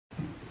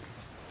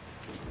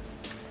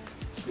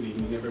Good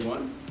evening,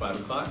 everyone. 5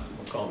 o'clock.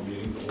 We'll call the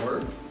meeting to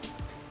order.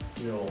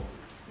 We'll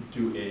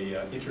do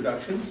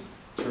introductions.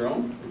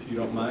 Jerome, if you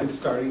don't mind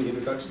starting the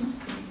introductions.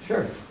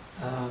 Sure.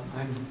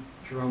 I'm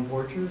Jerome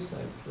Borchers.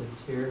 I've lived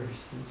here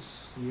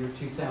since the year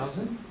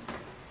 2000, and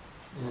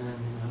I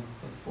have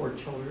 4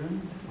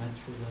 children that went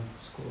through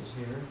the schools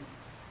here.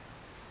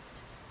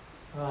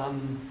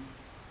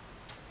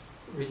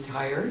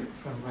 Retired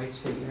from Wright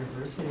State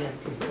University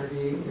after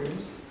 38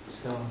 years,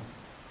 so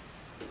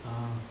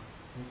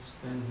it's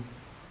been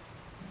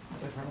a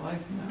different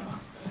life now.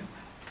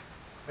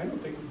 I don't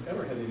think we've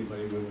ever had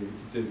anybody when we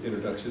did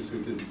introductions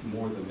who did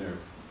more than their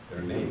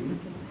name.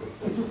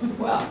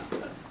 Well,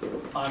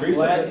 I'm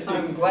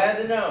glad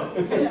to know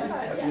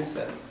what you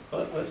said.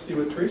 Let's see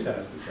what Teresa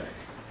has to say.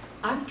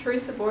 I'm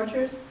Teresa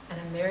Borchers, and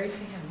I'm married to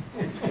him.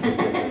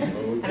 Okay.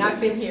 And I've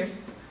been here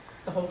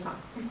the whole time.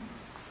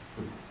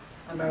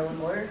 I'm Marilyn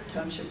Moyer,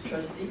 Township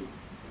Trustee.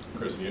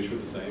 Chris Mutual,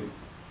 the same.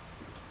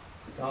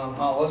 Don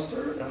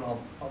Hollister, and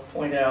I'll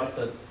point out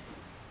that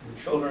your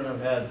children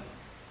have had a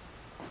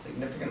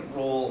significant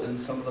role in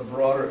some of the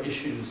broader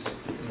issues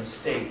in the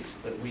state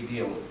that we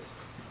deal with.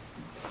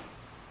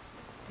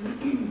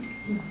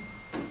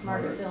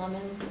 Mark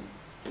Zilliman,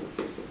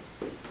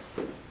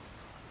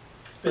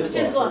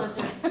 Fiscal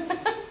officer.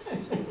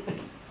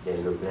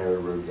 Daniel Banner,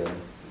 road guy.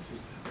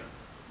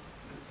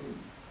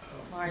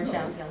 Lauren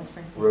Shells, Yellow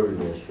Springs News. Road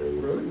administrator.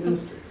 Road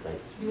administrator. Thank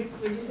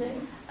What'd you say?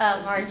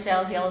 Lauren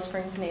Shells, Yellow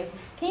Springs News.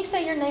 Can you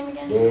say your name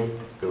again? you. Dan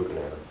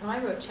Gokenauer. Oh, I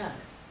wrote Chuck.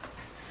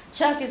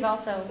 Chuck is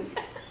also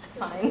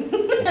fine.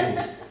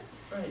 Right,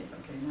 okay,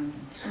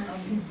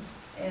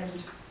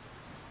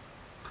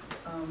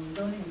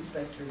 zoning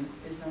inspector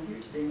is not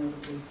here today,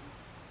 notably.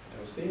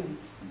 Don't see him.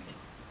 Okay,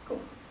 cool.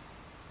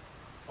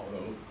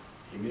 Although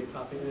he may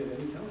pop in at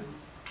any time.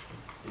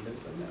 He has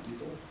done that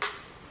before.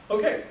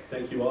 Okay,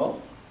 thank you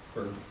all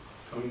for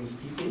coming and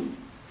speaking.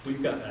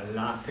 We've got a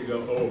lot to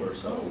go over,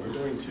 so we're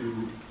going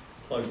to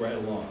plug right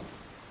along.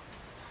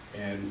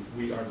 And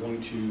we are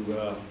going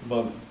to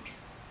bump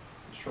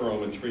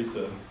Jerome and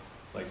Teresa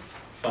like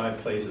 5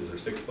 places or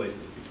 6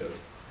 places because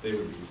they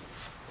would be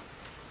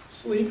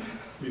asleep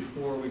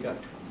before we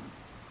got to them.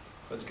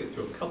 Let's get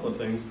through a couple of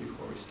things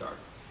before we start.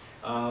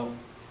 I'd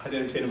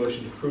entertain a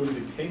motion to approve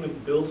the payment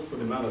of bills for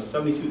the amount of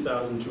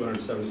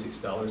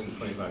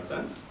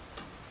 $72,276.25.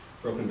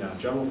 Broken down: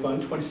 general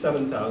fund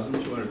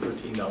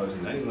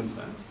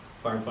 $27,213.91,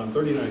 fire fund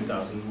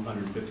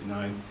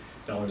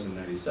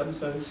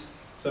 $39,159.97,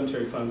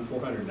 cemetery fund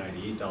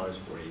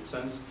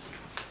 $498.48,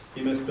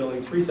 EMS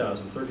billing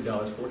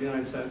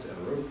 $3,030.49,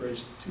 and road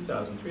bridge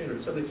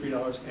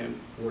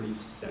 $2,373.40.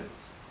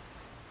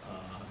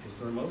 Is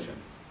there a motion?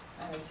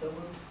 I so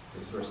move.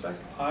 Is there a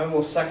second? I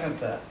will second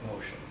that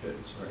motion. Good.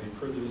 Is there any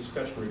further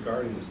discussion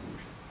regarding this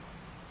motion?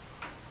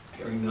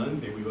 Hearing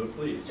none, may we vote,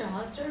 please? Mr.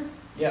 Hollister?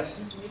 Yes.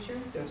 Mr. Beecher?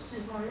 Yes.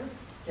 Ms. Moyer?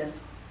 Yes.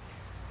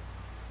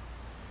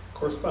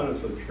 Correspondence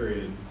for the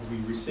period. We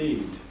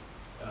received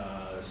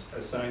a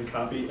signed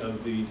copy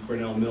of the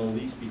Grinnell Mill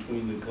lease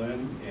between the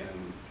Glen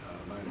and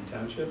Minot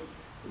Township,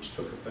 which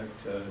took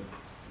effect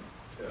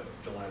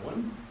July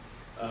 1.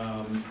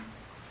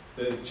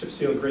 The chip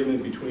seal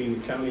agreement between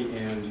the county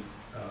and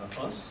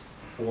us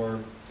for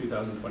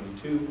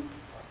 2022.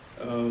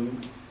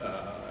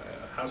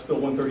 House Bill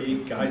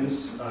 138,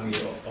 guidance on the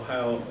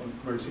Ohio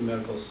Emergency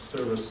Medical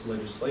Service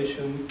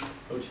legislation,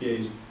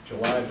 OTA's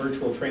July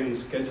virtual training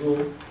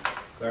schedule,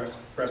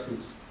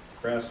 grassroots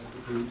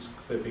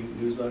clipping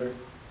newsletter,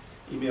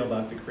 email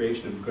about the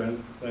creation of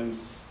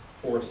Glenn's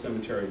Forest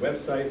Cemetery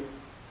website,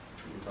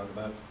 which we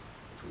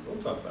will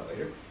talk about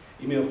later,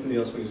 email from the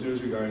Yellow Springs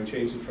News regarding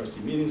change in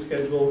trustee meeting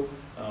schedule,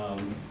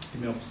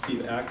 email from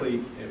Steve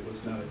Ackley. It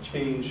was not a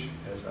change,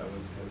 as I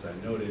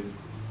noted.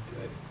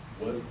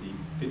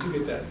 Did you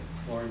get that,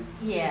 Lauren?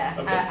 Yeah,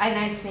 Okay.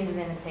 I'd seen it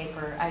in the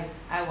paper.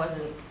 I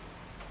wasn't.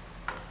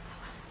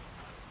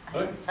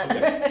 Okay.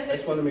 I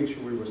just wanted to make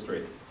sure we were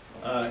straight.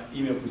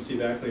 Email from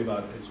Steve Ackley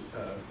about his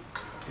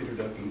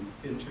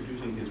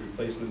introducing his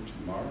replacement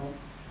tomorrow.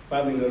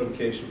 Filing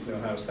notification from the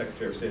Ohio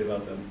Secretary of State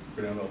about the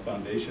Grinnell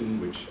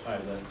Foundation, which I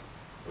let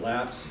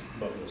lapse,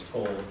 but was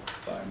told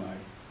by my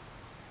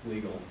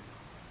legal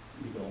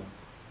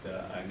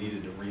that I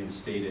needed to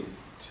reinstate it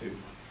to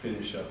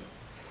finish up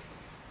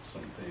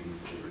some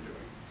things that we were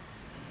doing.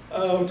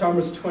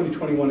 Thomas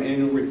 2021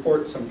 annual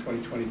report, some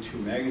 2022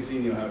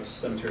 magazine, the Ohio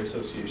Cemetery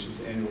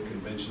Association's annual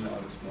convention,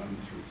 August 1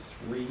 through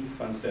 3,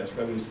 fund status,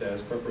 revenue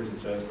status, preparation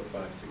status for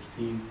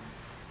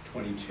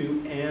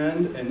 5/16/22,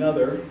 and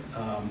another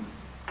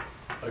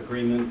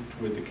agreement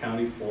with the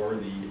county for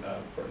the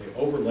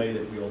overlay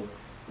that we'll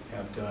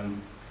have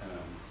done in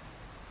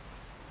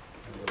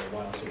a little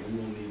while, so we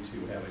will need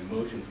to have a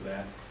motion for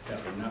that.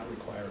 That will not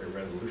require a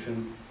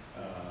resolution.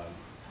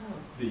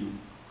 The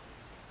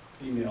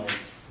email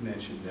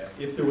mentioned that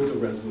if there was a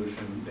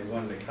resolution, they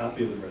wanted a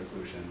copy of the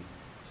resolution.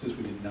 Since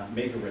we did not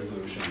make a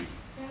resolution,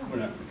 we're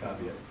not going to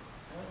copy it.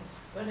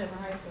 Whatever,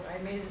 I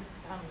made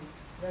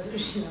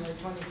resolution number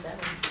 27.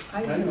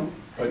 I know,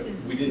 but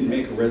we didn't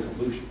make a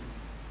resolution.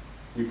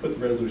 We put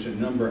the resolution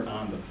number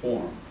on the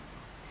form.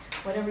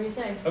 Whatever you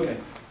say. Okay,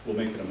 we'll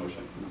make it a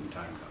motion when the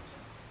time comes.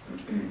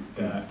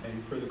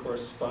 Any further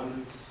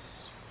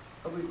correspondence?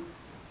 Are we,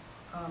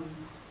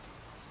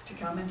 to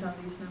comment on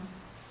these now?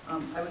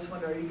 I was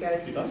wondering, are you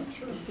guys, You done?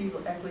 Sure. is Steve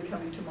actually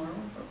coming tomorrow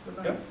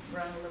around Yep.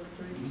 around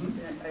 11:30 or Mhm.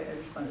 something? I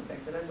responded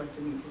back that I'd like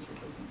to meet his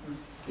replacement, or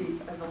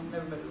Steve. I've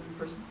never met him in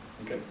person.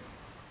 Okay.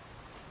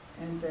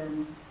 And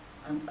then,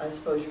 I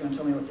suppose you're gonna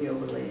tell me what the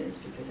overlay is,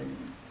 because I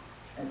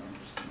don't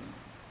understand.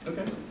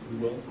 Okay, we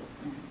will.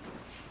 Okay.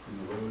 In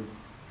the road.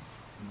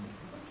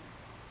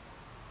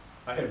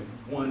 I have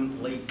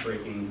one late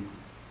breaking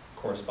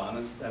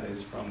correspondence that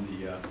is from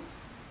the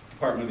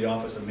Department of the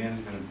Office of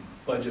Management and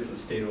Budget for the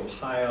state of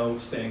Ohio,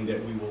 saying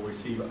that we will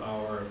receive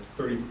our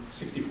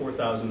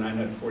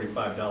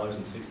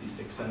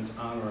 $64,945.66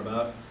 on or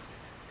about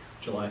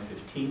July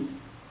 15th.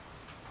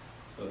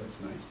 So that's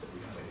nice that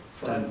we got a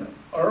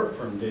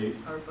firm date.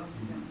 ARPA,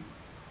 yeah.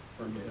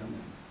 Firm date on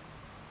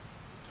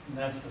And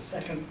that's the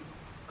second,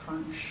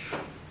 Crunch.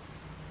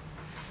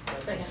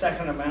 that's the Second.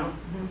 second amount.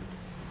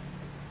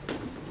 that.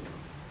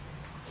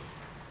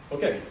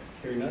 Okay,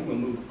 hearing none, we'll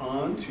move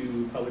on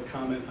to public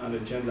comment on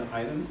agenda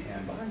item.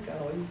 And by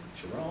golly,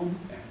 Jerome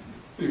and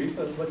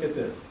Teresa, let's look at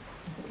this.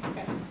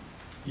 Okay.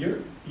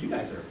 You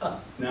guys are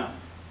up. Now,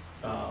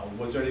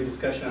 was there any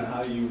discussion on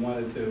how you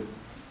wanted to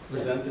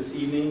present this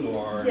evening,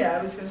 or? Yeah,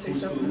 I was gonna say Who's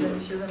something, who? then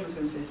Shirley was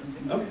gonna say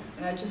something. Okay.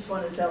 And I just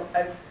want to tell,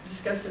 I've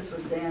discussed this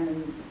with Dan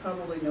and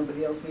probably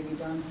nobody else, maybe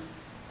Don.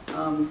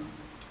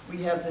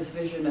 We have this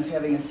vision of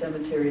having a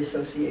cemetery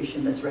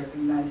association that's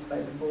recognized by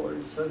the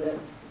board, so that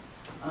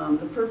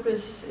the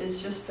purpose is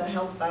just to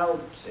help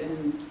out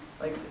and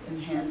like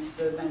enhance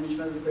the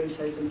management of the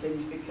gravesites and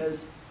things,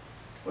 because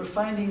we're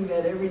finding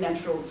that every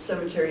natural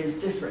cemetery is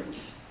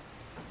different.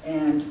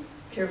 And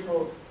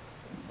careful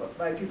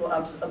by people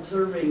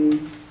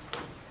observing,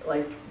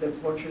 like the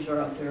orchards are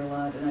out there a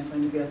lot, and I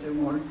plan to be out there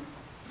more,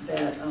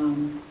 that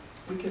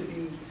we could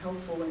be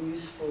helpful and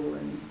useful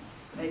in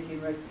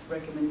making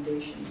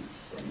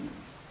recommendations and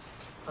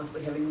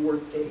possibly having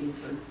work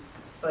days, or,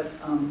 but,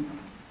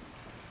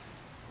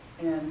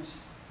 and is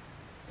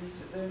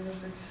there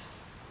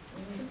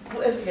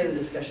well, as we get a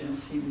discussion, we'll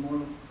see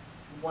more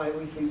why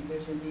we think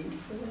there's a need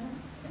for that.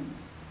 And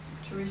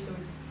Teresa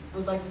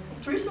would like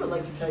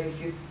to tell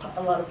you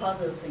a lot of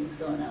positive things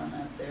going on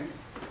out there.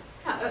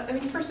 Yeah, I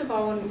mean, first of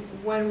all,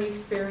 when we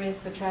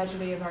experienced the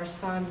tragedy of our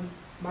son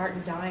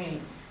Martin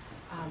dying,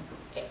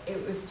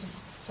 it was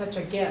just such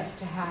a gift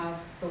to have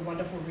the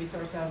wonderful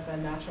resource of the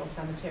natural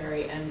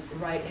cemetery and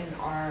right in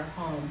our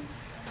home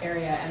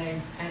area.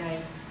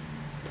 And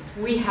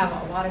we have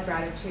a lot of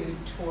gratitude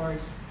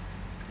towards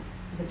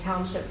the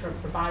township for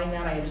providing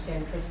that. I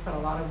understand Chris put a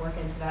lot of work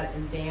into that,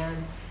 and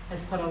Dan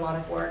has put a lot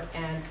of work,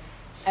 and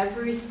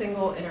every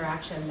single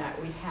interaction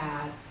that we've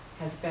had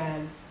has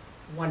been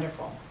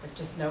wonderful, with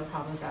just no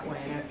problems that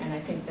way, and I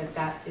think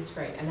that is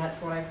great, and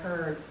that's what I've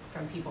heard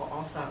from people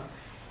also.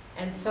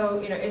 And so,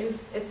 you know,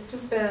 it's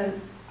just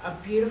been a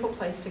beautiful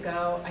place to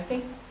go. I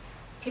think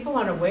people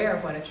aren't aware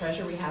of what a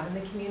treasure we have in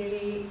the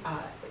community.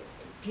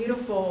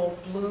 Beautiful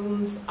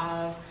blooms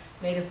of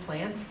native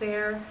plants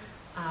there.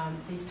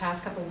 These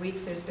past couple of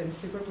weeks, there's been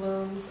super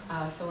blooms,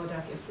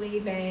 Philadelphia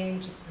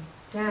fleabane, just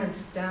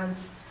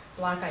dense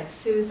black-eyed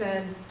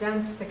Susan,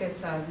 dense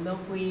thickets of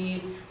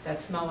milkweed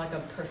that smell like a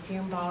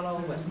perfume bottle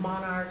with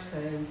monarchs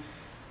and,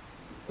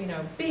 you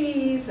know,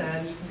 bees,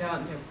 and you can go out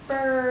and there are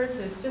birds.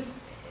 There's just,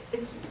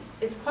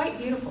 it's quite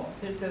beautiful.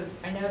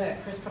 I know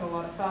that Chris put a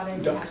lot of thought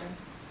into Ducks.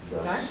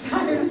 Ducks? I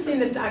haven't seen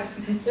the ducks.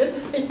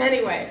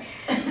 Anyway,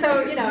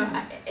 so, you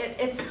know,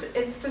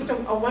 it's just a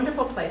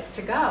wonderful place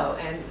to go,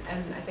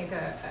 and I think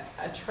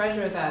a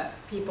treasure that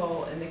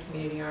people in the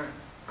community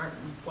aren't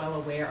well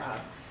aware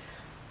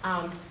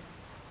of.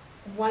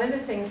 One of the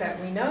things that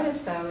we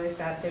notice, though, is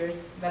that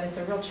it's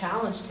a real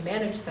challenge to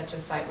manage such a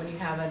site when you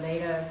have a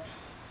native,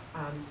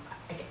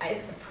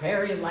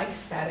 prairie-like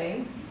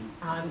setting.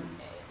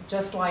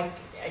 Just like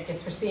I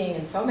guess we're seeing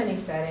in so many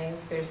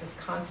settings, there's this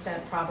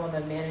constant problem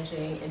of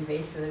managing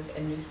invasive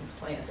and nuisance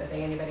plants. I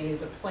think anybody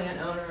who's a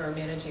plant owner or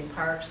managing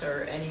parks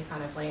or any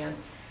kind of land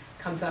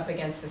comes up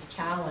against this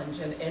challenge,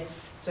 and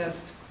it's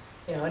just,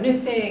 you know, a new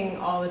thing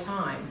all the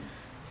time.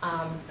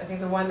 I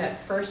think the one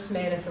that first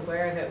made us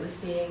aware of it was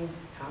seeing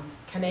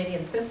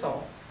Canadian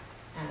thistle,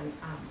 and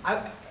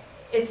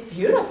it's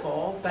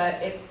beautiful, but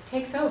it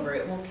takes over.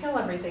 It will kill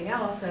everything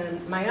else,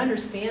 and my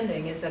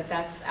understanding is that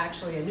that's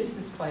actually a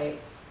nuisance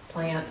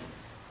plant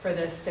for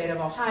the state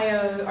of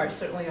Ohio, or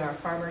certainly our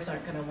farmers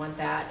aren't going to want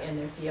that in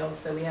their fields,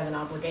 so we have an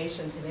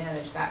obligation to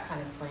manage that kind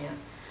of plant.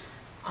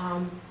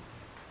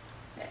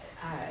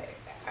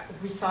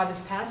 We saw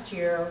this past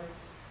year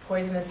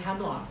poisonous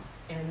hemlock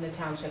in the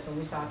township, and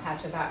we saw a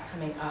patch of that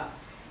coming up.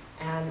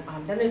 And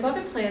then there's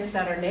other plants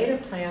that are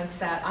native plants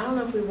that I don't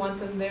know if we want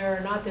them there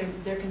or not.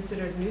 They're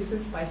considered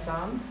nuisance by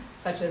some,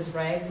 such as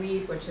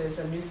ragweed, which is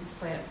a nuisance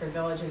plant for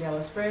Village of Yellow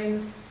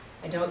Springs.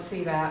 I don't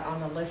see that on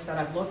the list that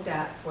I've looked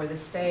at for the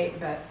state,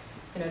 but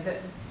you know,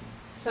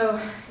 so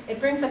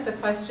it brings up the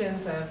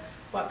questions of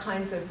what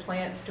kinds of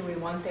plants do we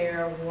want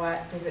there,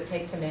 what does it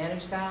take to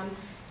manage them,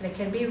 and it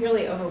can be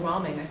really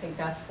overwhelming. I think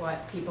that's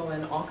what people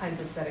in all kinds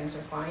of settings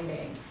are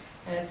finding.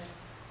 And it's,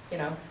 you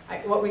know,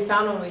 what we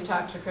found when we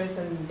talked to Chris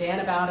and Dan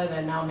about it,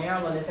 and now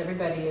Marilyn, is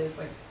everybody is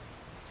like,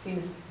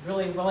 seems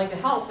really willing to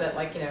help, but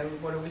like, you know,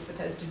 what are we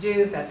supposed to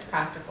do that's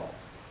practical?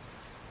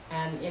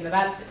 And, you know,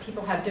 that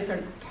people have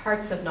different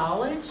parts of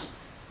knowledge,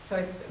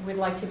 so we'd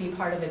like to be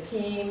part of a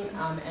team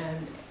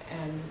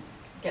and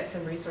get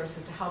some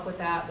resources to help with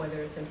that,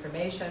 whether it's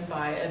information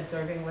by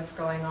observing what's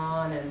going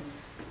on and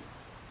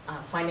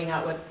finding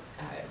out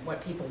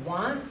what people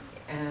want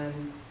and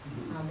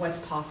what's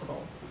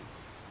possible.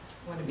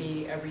 Want to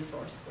be a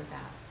resource with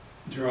that.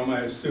 Jerome,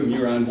 I assume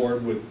you're on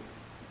board with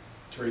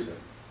Teresa.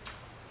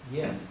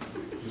 Yes.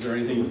 Is there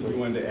anything you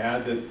wanted to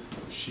add that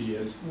she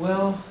is?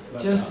 Well,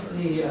 left just out,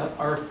 or- the,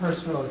 our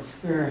personal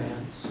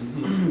experience,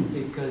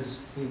 because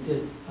we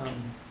did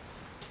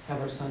have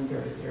our son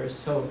buried there.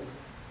 So,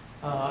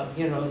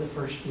 you know, the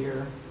first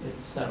year it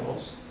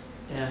settles.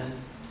 And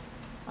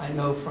I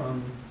know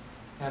from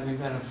having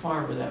been a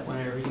farmer that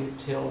whenever you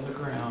till the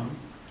ground,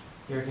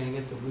 you're going to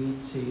get the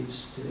weed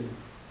seeds to,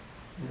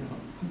 you know,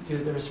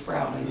 do their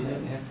sprouting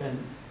that have been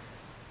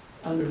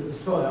under the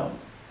soil.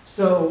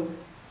 So,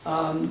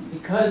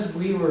 because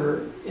we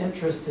were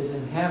interested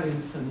in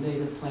having some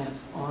native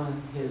plants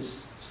on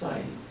his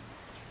site,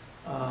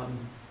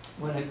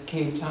 when it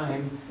came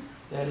time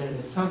that it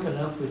had sunk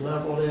enough, we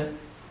leveled it,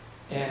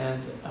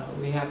 and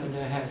we happened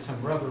to have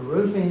some rubber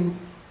roofing,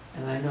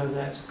 and I know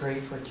that's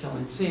great for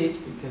killing seeds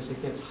because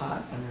it gets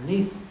hot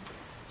underneath.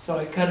 So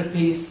I cut a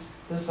piece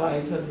the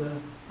size of the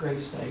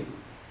gravesite,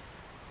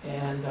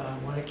 and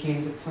when it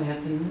came to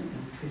planting,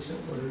 and Teresa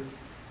ordered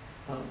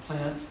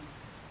plants,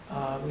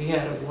 we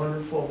had a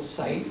wonderful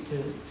site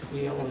to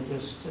be able to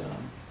just, you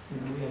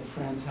know, we had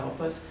friends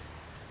help us.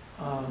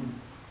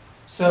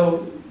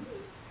 So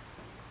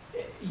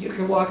you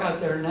can walk out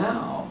there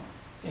now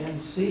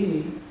and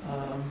see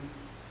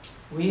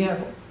we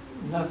have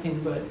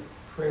nothing but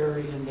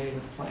prairie and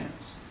native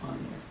plants on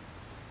there.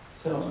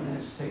 So, and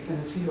it's taken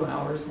a few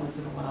hours once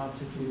in a while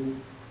to do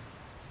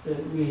the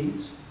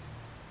weeds.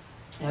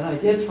 And I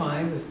did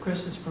find, with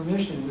Chris's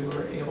permission, we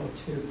were able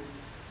to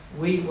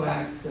weed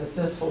whack the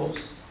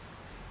thistles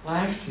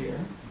last year.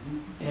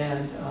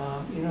 And,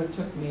 you know, it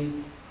took me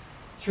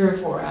 3 or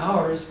 4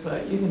 hours,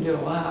 but you can do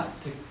a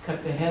lot to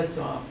cut the heads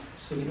off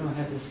so you don't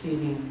have the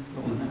seeding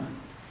going on.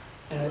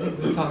 And I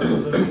think we talked a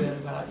little bit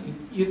about,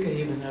 you could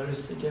even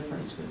notice the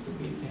difference with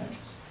the weed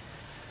patches.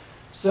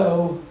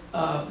 So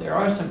there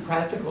are some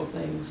practical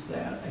things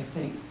that I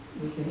think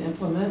we can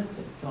implement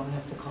that don't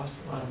have to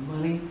cost a lot of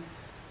money.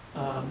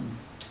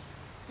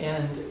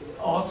 And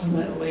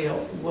ultimately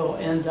we'll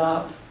end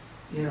up,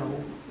 you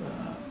know,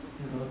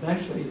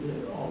 eventually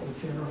all the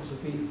funerals will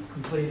be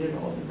completed,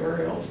 all the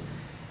burials,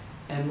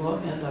 and we'll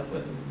end up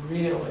with a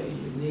really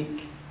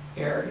unique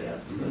area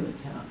for the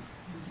town.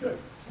 Good.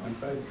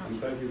 I'm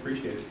glad you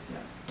appreciate it.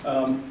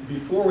 Yeah.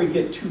 Before we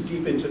get too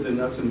deep into the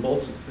nuts and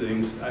bolts of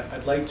things,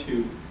 I'd like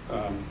to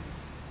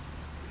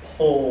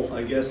poll,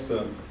 I guess,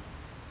 the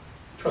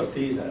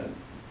trustees. I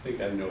think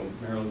I know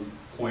Marilyn's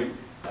point.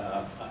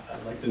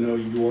 I'd like to know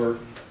your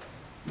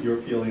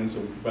feelings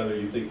of whether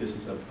you think this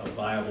is a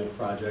viable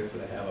project,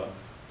 to have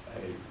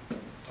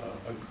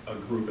a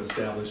group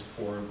established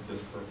for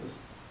this purpose.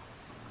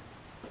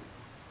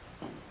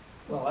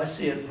 Well, I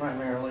see it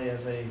primarily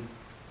as a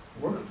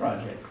work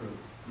project group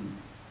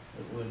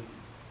that would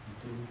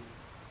do,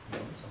 you know,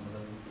 some of the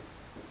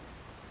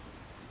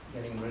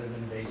getting rid of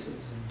invasives,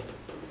 and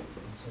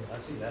so I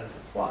see that as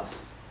a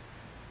plus.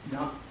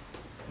 Not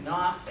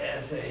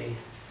as an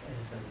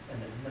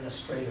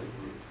administrative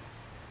group.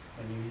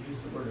 When you use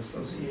the word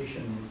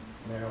association,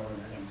 Marilyn,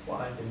 that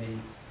implied to me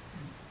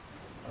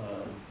a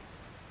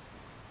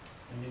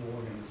new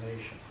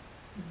organization.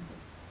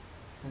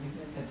 I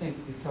think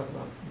we talked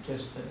about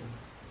just a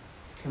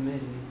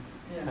committee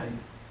Yeah, type.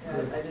 yeah,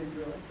 I didn't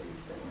realize that you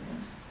said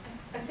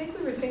that. I think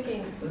we were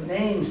thinking, The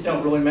names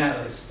don't really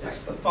matter,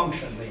 it's the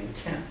function, the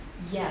intent.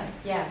 yes,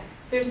 yeah.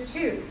 There's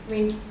two. I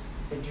mean,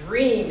 the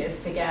dream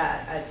is to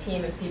get a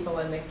team of people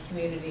in the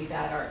community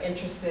that are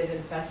interested,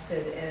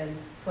 invested in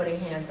putting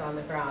hands on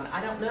the ground.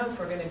 I don't know if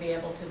we're going to be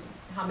able to,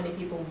 how many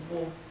people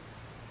will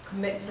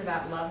commit to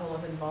that level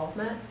of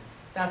involvement.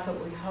 That's what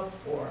we hope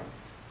for.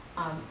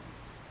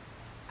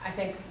 I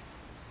think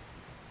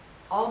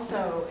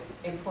also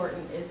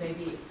important is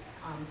maybe,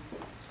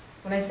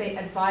 when I say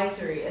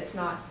advisory, it's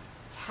not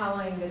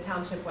telling the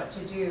township what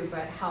to do,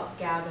 but help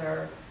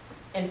gather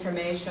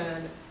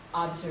information,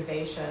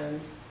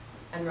 observations,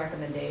 and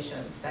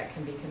recommendations that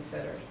can be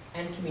considered,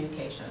 and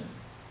communication.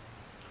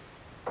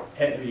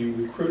 Have you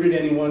recruited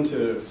anyone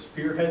to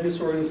spearhead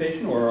this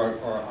organization, or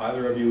are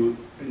either of you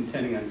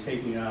intending on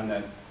taking on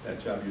that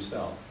job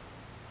yourself?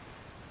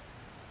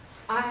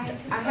 I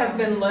have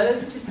been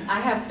I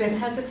have been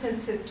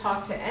hesitant to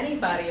talk to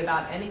anybody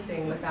about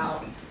anything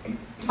without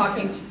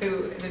talking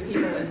to the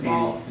people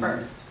involved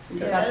first. Okay.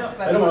 That's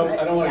I don't want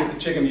to yeah. get the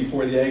chicken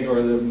before the egg,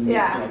 or the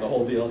Yeah. the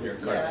whole deal here.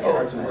 Yeah.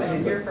 Cards and I'm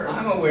horses, here but- first.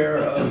 I'm aware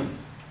of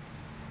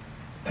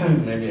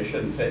maybe I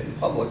shouldn't say it in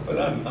public, but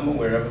I'm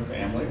aware of a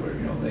family where,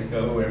 you know, they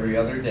go every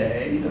other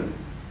day to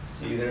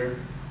see their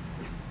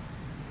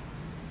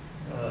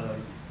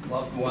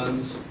loved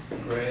one's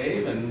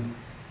grave, and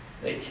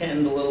they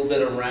tend a little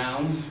bit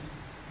around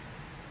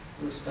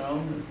the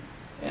stone,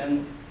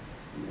 and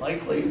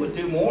likely would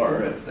do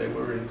more if they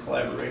were in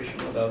collaboration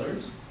with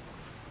others.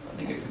 I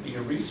think it could be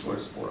a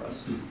resource for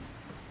us.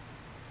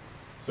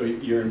 So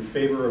you're in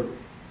favor of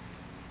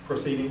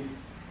proceeding?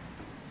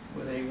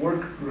 With a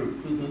work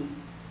group.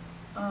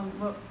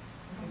 Well,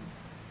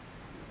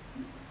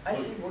 I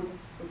see,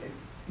 okay.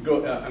 Go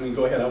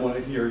ahead, I want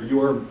to hear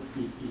your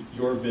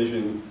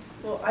vision.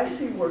 Well, I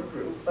see work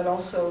group, but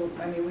also,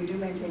 I mean, we do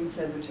maintain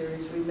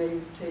cemeteries, we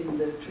maintain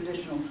the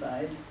traditional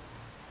side.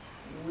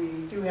 We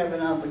do have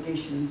an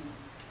obligation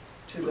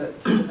to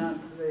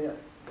the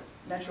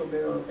natural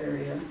burial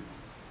area.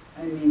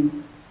 I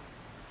mean,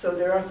 so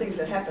there are things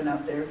that happen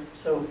out there.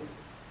 So,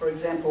 for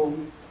example,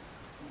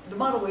 the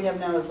model we have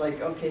now is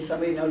like, okay,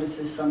 somebody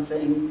notices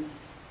something,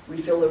 we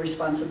feel the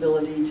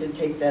responsibility to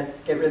take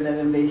that, get rid of that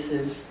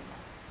invasive.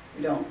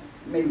 We don't,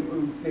 maybe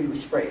we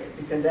spray it,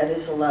 because that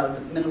is allowed,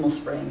 the minimal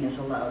spraying is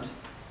allowed.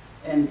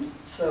 And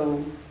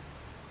so,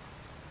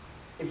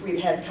 if we'd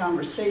had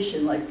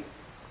conversation, like,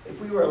 if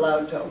we were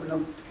allowed to open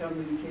up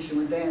communication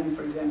with Dan,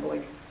 for example,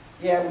 like,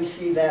 yeah, we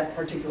see that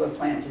particular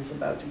plant is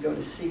about to go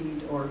to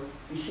seed, or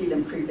we see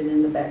them creeping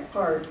in the back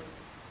part,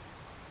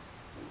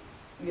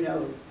 you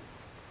know,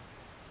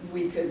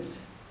 we could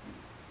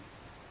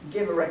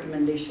give a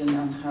recommendation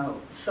on how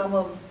some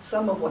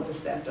of what the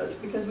staff does,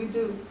 because we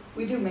do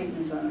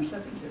maintenance on our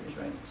cemeteries,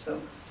 right?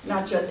 So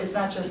it's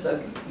not just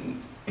a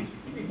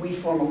we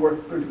form a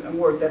work group and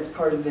work, that's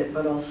part of it,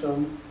 but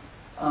also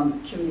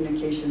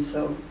communication.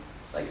 So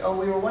like, oh,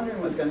 we were wondering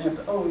what's going to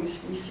happen. Oh, we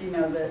see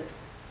now that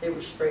they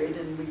were sprayed,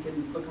 and we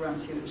can look around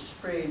and see they were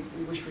sprayed.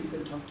 We wish we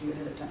could talk to you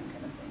ahead of time,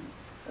 kind of thing.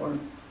 Or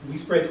we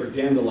spray for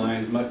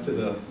dandelions, much to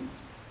the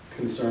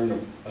concern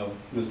of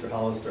Mr.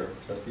 Hollister,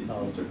 Trustee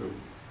Hollister, who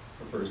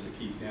prefers to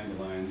keep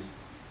dandelions.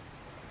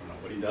 I don't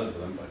know what he does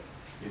with them, but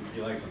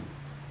he likes them.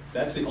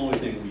 That's the only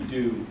thing we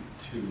do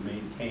to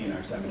maintain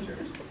our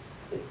cemeteries.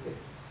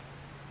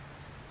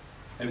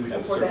 And we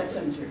have for that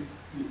cemetery.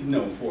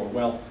 No,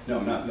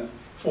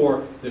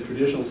 for the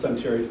traditional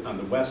cemetery on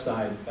the west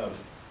side of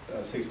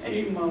 68. And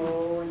you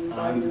mow and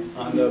on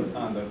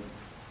the,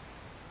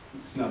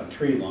 it's not a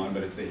tree lawn,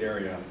 but it's the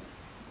area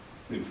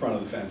in front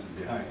of the fence and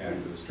behind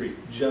end of the street.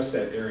 Just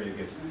that area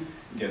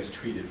gets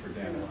treated for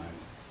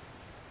dandelions.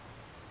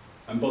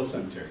 On both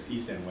cemeteries,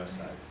 east and west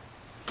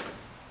side.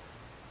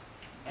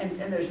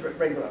 And there's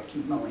regular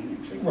upkeep, mowing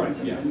and tree Right,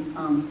 trimming.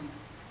 yeah.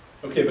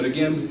 Okay, but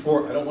again,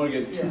 before, I don't want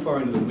to get too far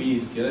into the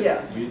weeds, get it?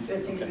 Yeah, Weeds?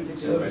 it's easy Okay. to do.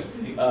 So to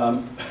speak.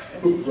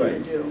 It's easy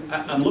Right. to do.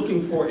 I'm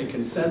looking for a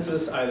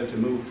consensus either to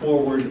move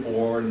forward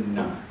or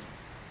not.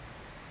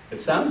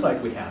 It sounds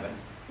like we have it.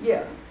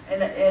 Yeah,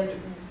 and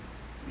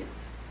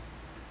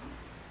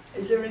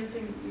is there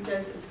anything, you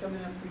guys, it's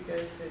coming up for you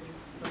guys that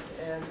you'd like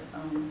to add?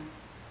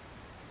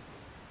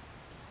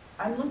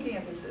 I'm looking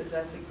at this as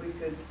I think we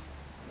could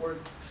work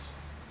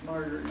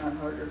smarter, not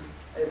harder.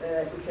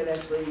 We could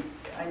actually,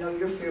 I know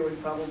your fear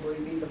would probably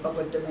be the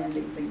public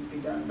demanding things be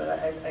done, but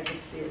I could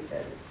see it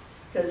better.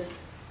 Because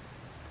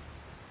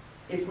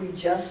if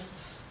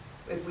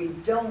we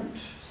don't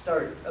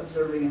start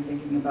observing and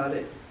thinking about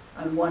it,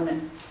 on one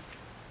end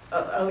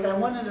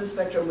of the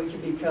spectrum, we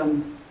can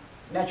become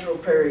natural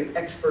prairie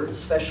expert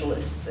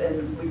specialists,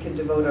 and we can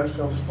devote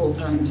ourselves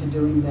full-time to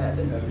doing that,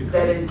 and That'd be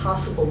that great.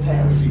 impossible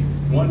That would task. be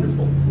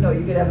wonderful. No,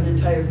 you could have an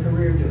entire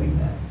career doing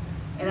that.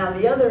 And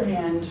on the other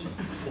hand,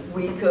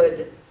 we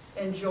could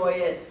enjoy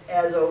it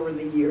as over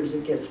the years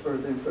it gets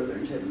further and further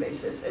into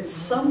invasives. And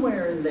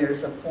somewhere in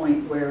there's a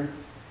point where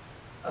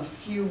a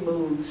few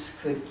moves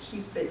could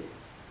keep it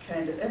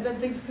kind of, and then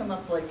things come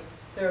up like,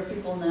 there are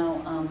people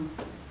now,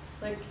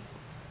 like,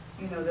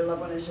 you know, their loved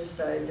one has just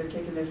died, they're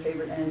taking their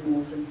favorite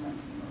animals and planting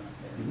them around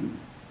there. Mhm.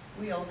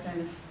 We all kind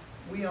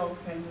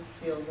of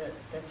feel that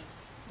that's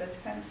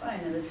kind of fine,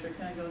 and we're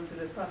kind of going through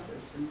the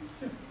process. And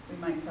we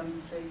might come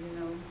and say, you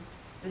know,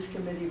 this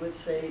committee would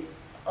say,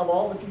 of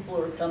all the people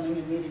who are coming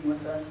and meeting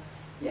with us,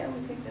 yeah, we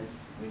think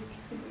we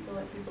can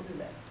let people do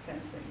that kind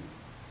of thing.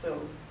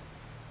 So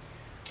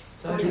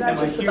it's not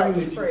just about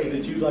spray.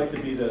 That you'd like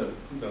to be the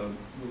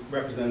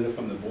representative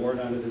from the board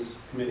onto this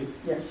committee?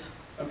 Yes.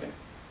 Okay.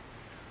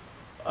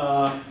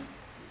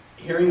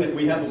 Hearing that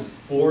we have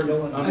a board,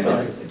 I'm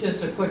sorry.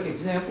 Just a quick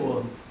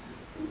example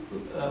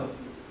of,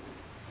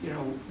 you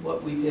know,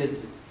 what we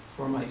did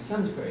for my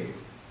son's grave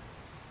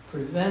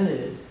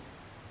prevented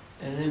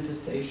an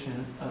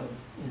infestation of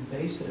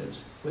invasives,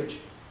 which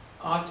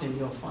often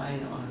you'll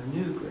find on a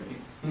new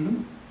grave.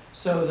 Mhm.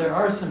 So there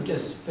are some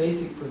just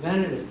basic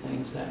preventative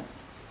things that,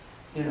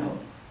 you know,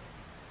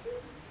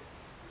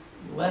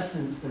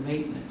 lessens the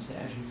maintenance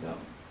as you go.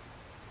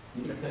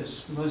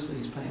 Because most of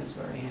these plants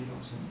are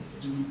annuals and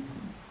they just keep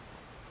them.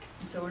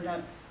 So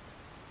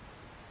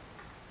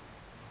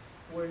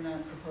we're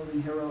not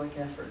proposing heroic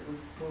effort.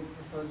 We're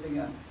proposing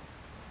a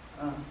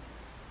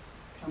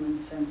common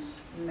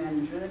sense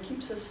management that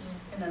keeps us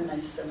in a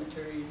nice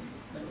cemetery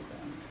middle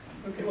ground.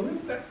 Okay,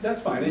 well,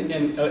 that's fine.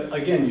 And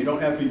again, you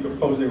don't have to be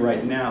proposing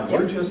right now.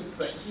 We're just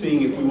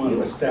seeing if we want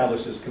to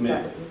establish this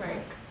committee. Right.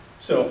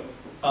 So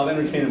I'll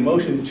entertain a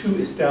motion to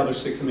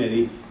establish the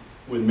committee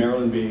with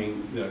Marilyn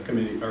being the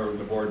committee, or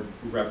the board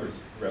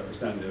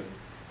representative,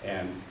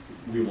 and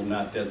we will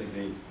not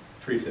designate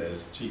Teresa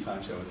as chief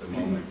honcho at the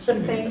moment.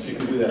 Thank She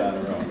can do that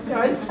on her own. No,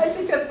 I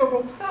think that's what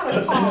we'll put on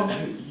a call.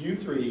 You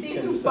three See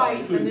can who decide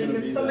bites, who's and going then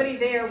to be if the... somebody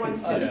there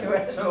wants to do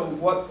it. So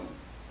what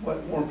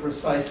more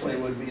precisely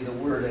would be the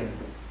wording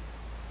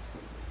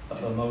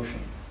of a motion?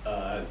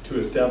 To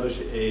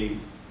establish a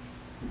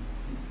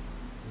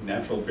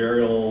natural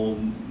burial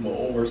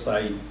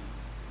oversight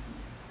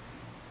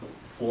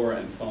flora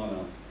and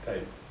fauna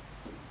type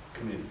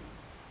committee.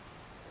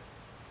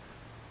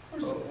 Or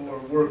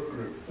work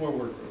group? Or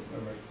work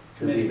group.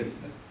 Committee, but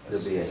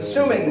There'll be a it's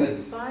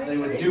assuming that they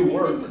would do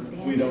work.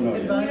 We don't know We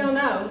yet. don't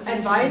know.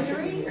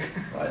 Advisory?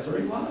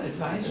 Advisory? Well,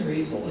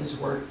 advisory is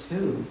work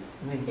too.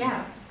 I mean,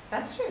 Yeah,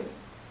 that's true.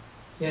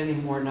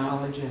 getting more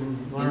knowledge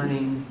and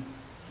learning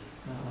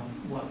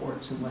what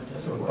works and what So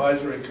doesn't work.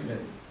 advisory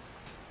committee.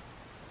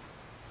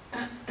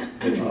 Is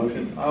that your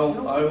motion? I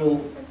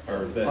will,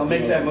 Or is that? I'll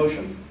make that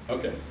motion.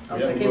 Okay. I'll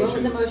We have a Okay, what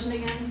was the motion.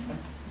 motion again?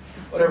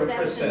 Whatever Chris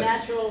Establish the said.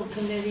 natural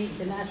committee,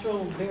 the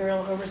natural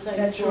burial oversight,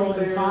 Natural flora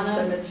and Burial fauna.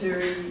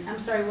 Cemetery, I'm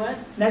sorry, what?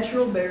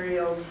 Natural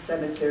Burial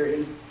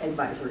Cemetery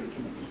Advisory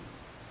Committee.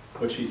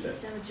 What she said.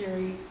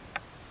 Cemetery,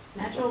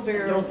 natural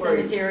burial Don't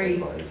worry. cemetery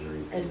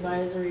Advisory.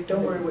 advisory.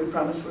 Don't worry, we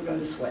promise we're going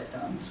to sweat,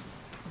 Don.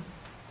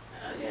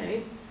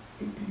 Okay.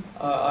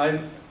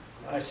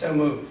 I so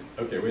move.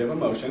 Okay, we have a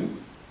motion.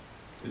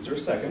 Is there a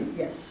second?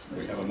 Yes.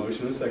 We have a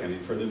motion and a second.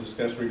 Any further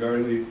discussion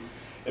regarding the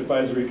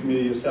advisory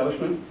committee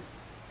establishment?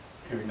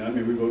 Hearing none,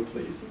 may we vote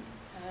please?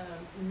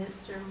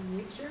 Mr.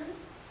 Mucher,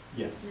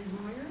 Yes. Ms.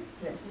 Moyer,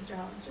 Yes. Mr.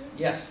 Hollister?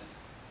 Yes.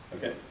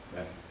 Okay,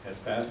 that has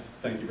passed.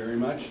 Thank you very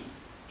much,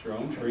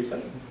 Jerome,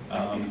 Teresa, I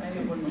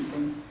have one more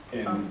thing.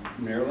 and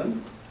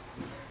Marilyn.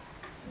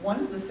 One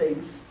of the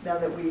things, now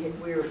that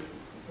we're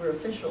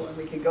official and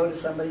we can go to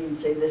somebody and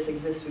say, this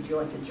exists, would you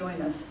like to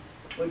join us?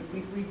 Would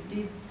we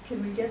need,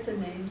 can we get the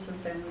names of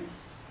families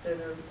that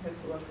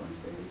have loved ones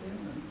buried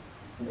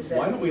there? Is that-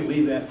 Why don't we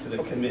leave that to the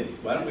Okay. committee?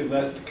 Why don't we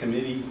let the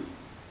committee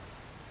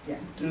Yeah,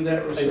 Do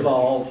that research.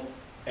 evolve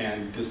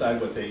and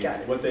decide Got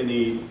it. what they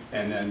need,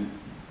 and then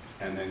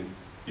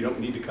you don't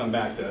need to come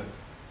back to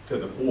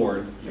the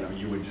board. You know,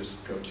 you would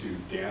just go to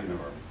Dan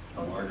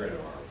or Margaret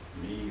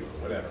or me or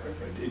whatever.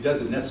 It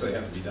doesn't necessarily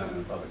have to be done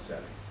in a public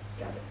setting.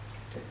 got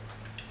it.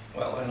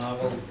 Well, and I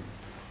will,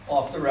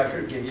 off the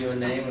record, give you a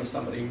name of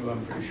somebody who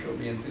I'm pretty sure will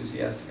be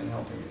enthusiastic in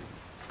helping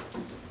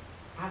you,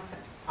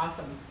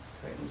 Awesome.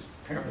 whose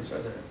parents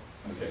are there.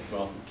 Okay,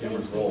 well, the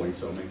camera's rolling,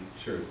 so make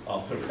sure it's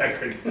off the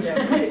record.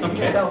 Yeah, you can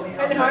tell me.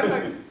 I know, I'm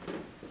like,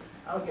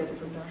 I'll get it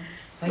from Don.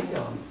 Thank you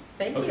all.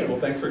 thank Okay, you. well,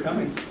 thanks for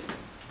coming.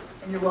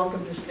 And you're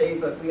welcome to stay,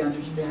 but we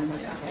understand.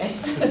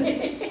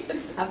 Okay.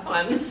 Have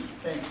fun.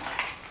 Thanks.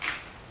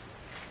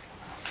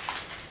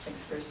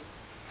 Thanks, Chris.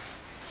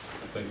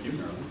 Thank you,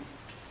 Marilyn.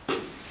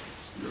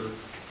 It's your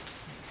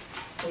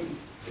Katie.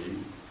 baby.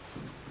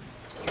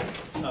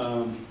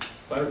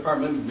 Fire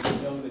department,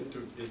 we know that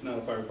there is not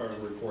a fire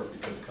department report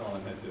because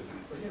Colin had to,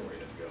 I forget where he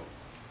had to go,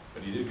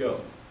 but he did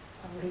go.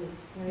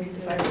 Meet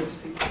the fireworks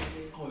people.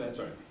 Oh, that's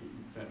right.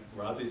 He met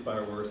Rozzie's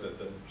Fireworks at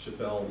the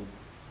Chappelle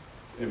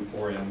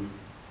Emporium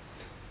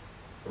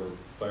for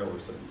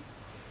fireworks on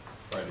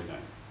Friday night.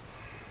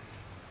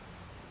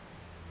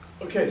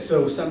 Okay,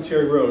 so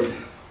Cemetery Road.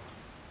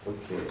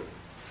 Okay.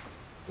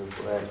 Since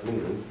the last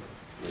meeting,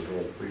 we've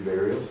had 3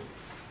 burials.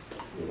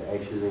 We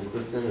had ashes in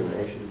Clifton and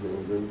ashes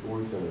in Green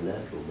Forest and a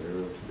natural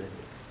burial today.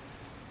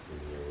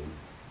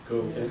 Go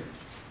ahead.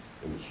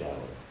 In the shower.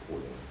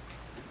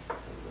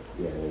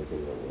 Yeah,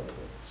 anything like that.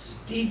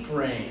 Steep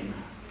rain.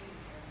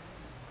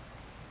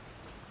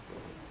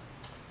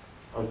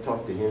 I'll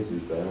talk to Hensley,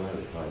 but I don't have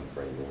a time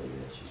frame on it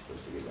yet. She's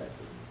supposed to get back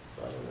to me.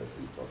 So I don't know if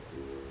we talked to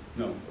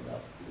her No.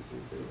 about this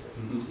and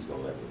Mhm. She's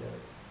gonna let me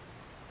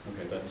know.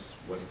 Okay, that's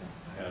what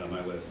I had on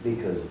my list.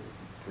 Because,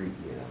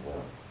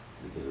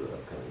 because of the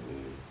upcoming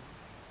meeting,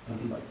 I'd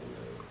Mhm. like to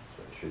know,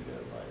 so I should know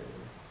by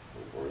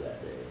before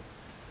that day.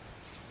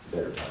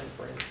 Better time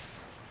frame.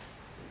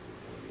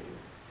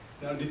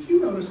 Now, did you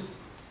notice,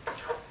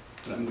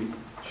 and we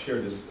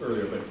shared this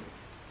earlier, but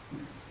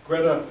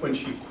Greta, when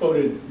she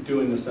quoted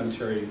doing the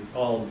cemetery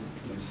all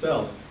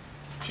themselves,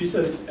 she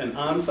says an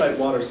on-site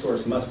water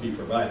source must be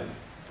provided.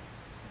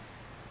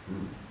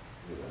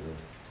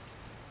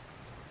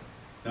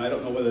 Now, I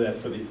don't know whether that's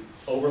for the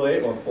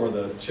overlay or for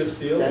the chip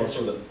seal or That's-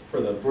 for the,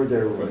 For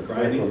their For the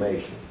grinding?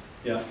 reclamation,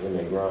 yeah. when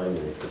they grind and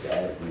they put the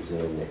additives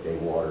in, they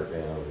water it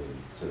down and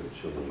so it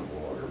should need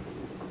water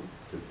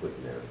to put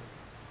in their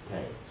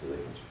tank so they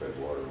can spread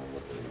water on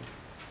what they,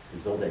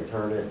 because don't they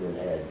turn it and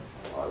then add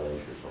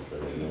potash or something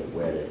and then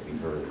wet it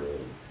and turn it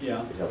in?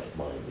 Yeah, It helps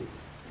bind it.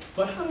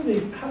 but how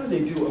do they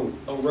do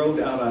a road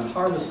out on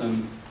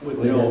Harbison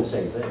with They done no, the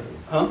same thing.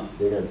 huh?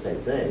 They done the same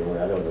thing, only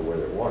I don't know where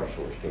their water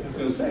source I came was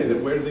from. gonna say,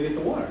 that where did they get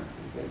the water?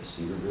 Maybe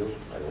Cedarville,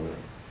 I don't know.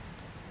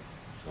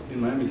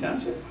 In Miami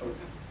Township?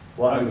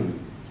 Well, I mean,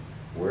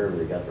 wherever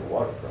they got their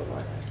water from, I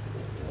have to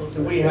go. Well,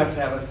 do we have to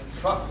have a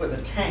truck with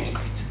a tank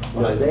to No,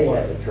 provide they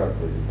water? have a truck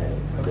with a tank.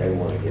 They Okay.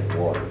 wanna get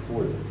water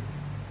for the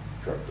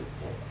truck with the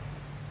tank.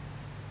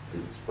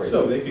 It's sprayed.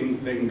 So they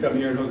can come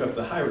here and hook up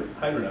the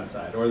hydrant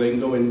outside, or they can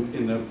go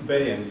in the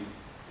bay and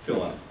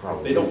fill up.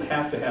 Probably. They don't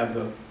have to have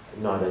the,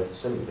 Not at the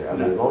cemetery, I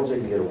mean, No. as long as they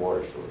can get a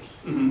water source.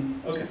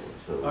 okay, all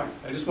So, right.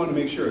 I just wanted to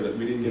make sure that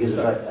we didn't get because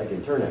stuck. I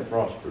can turn that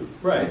frost-proof.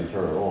 Right. I can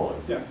turn it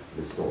on. Yeah.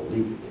 But it's don't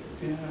leak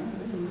again.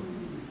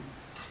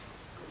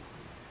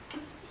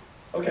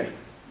 Yeah. Okay.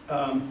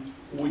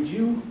 Would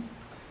you,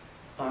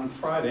 on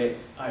Friday,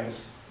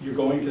 you're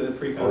going to the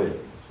pre-con? Oh, yeah.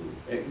 So,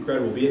 And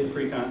Greta will be at the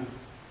pre-con?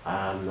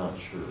 I'm not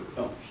sure.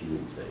 Oh. She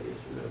didn't say yes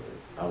or no,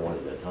 but I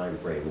wanted a time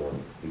frame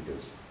on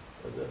because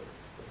of the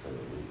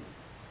coming meeting.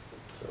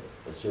 So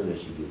as soon as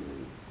she gives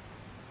me,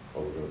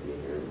 oh, we're gonna be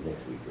in here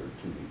next week or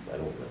 2 weeks, I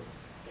don't know.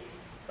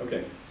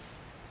 Okay.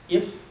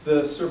 If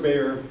the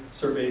surveyor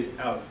surveys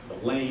out the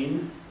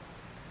lane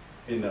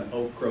in the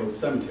Oak Grove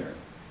Cemetery,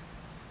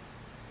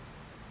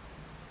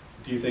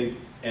 do you think,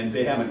 and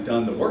they haven't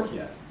done the work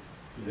yet,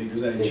 do you think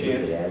there's any Think we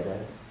chance could add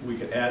that? we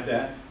could add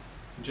that?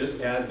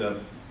 Just add the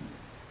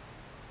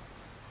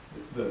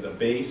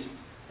base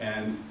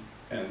and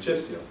chip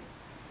seal?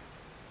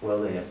 Well,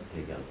 they have to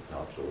take out the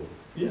topsoil.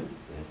 Yeah.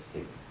 They have to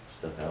take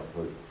stuff out,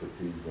 put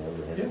tubes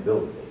down, they have Yeah. to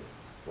build it.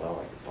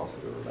 Well, I could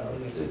talk to her about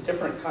it. It's a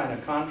different kind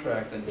of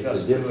contract than It's a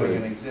just doing different-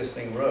 an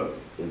existing road.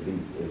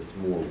 It's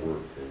more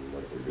work than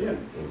what they're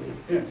doing in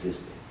the Yeah.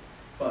 existing.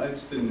 Well, I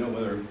just didn't know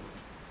whether,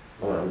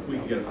 Well, We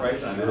could get a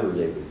price on I'm that. sure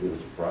they would give us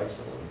a price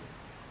on it.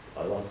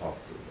 I'll talk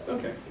to her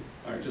about it. Okay.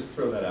 all right, just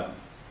throw that out,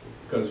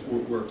 because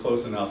we're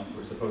close enough,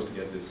 we're supposed to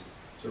get this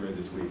surveyed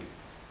this week.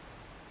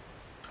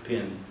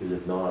 Pinned. Because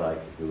if not, I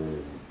could go in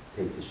and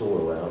take the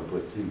soil out and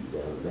put tubes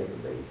down and make a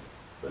base.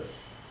 But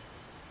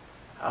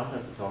I'll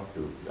have to talk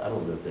to, I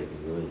don't know if they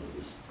can go in and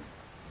just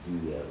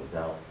do that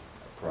without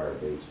a prior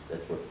base.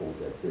 That's what full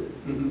depth is.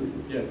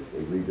 Yeah.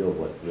 They rebuild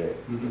what's there,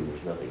 Mhm. and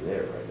there's nothing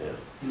there right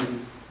now.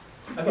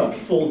 I thought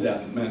full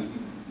depth meant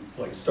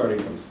like starting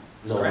from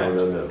scratch.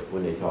 No.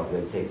 When they talk,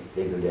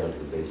 they go down to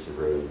the base of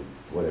the road,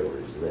 whatever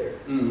is there.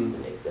 Mhm.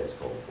 And that's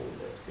called full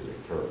depth, because they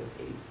turn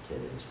 8, 10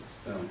 inches.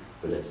 Oh,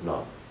 But it's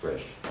not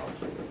fresh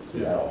topsoil, so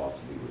Yeah. that'll have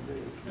to be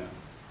removed. yeah.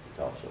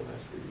 The topsoil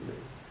has to be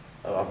removed.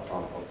 I'll talk to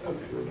her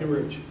Okay, about give her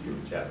a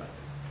it. chat about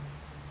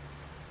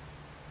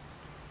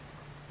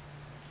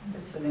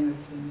That's the name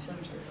of the new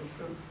cemetery, Oak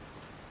Grove. it.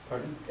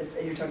 Pardon?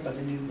 You're talking about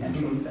the new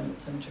natural Mhm.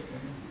 development cemetery.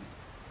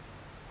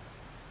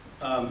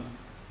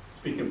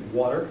 Speaking of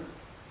water,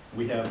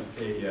 we have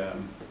a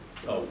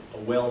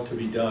well to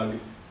be dug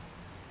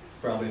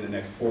probably in the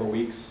next 4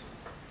 weeks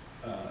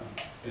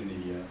in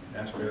the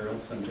natural burial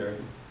cemetery.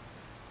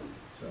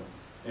 So,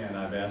 and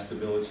I've asked the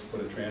village to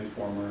put a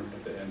transformer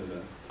at the end of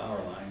the power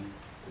line.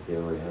 But they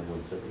already have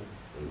one sitting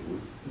in the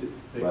wood.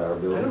 They- By our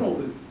building? I don't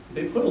know,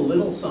 they put a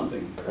little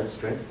something, That's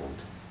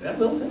transformed. that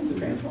little thing's a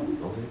transformer?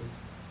 Okay.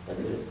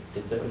 That's it.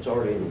 It's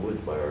already in the woods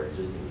by our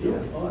existing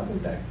building. Oh, I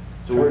think that,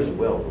 So where's the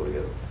well going to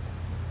go?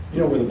 you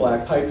know where the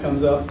black pipe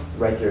comes up?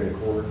 Right there in the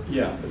corner?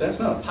 Yeah, but that's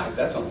not a pipe,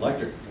 that's an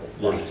electric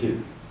line. There's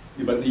two.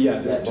 But yeah,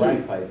 That there's black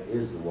two. pipe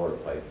is the water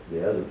pipe.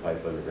 The other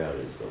pipe underground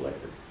is the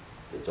electric.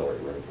 It's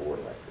already run for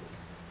electric,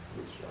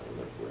 which I don't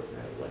know if we ever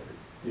had electric.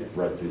 Yeah,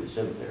 Run through the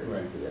cemetery.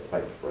 Right. Because that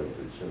pipe's running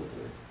through the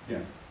cemetery. yeah.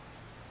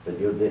 But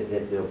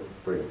they'll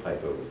bring a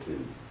pipe over to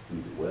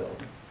either well.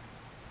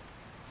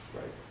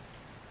 Right.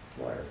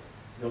 Wire.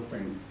 They'll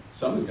bring,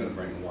 somebody's gonna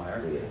bring a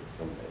wire. Yeah,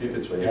 someday. If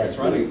it's- But it if has it's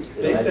to be- running,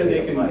 it they has said to be they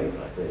a can-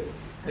 pipe, I think.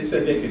 They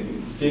said they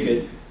can dig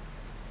it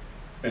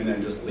and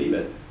then just leave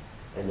it.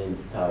 And then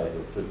tie it, or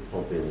put the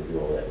pump in and do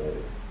all that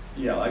later.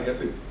 Yeah, I guess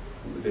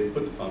they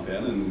put the pump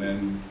in and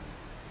then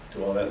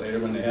do all that later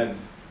when they had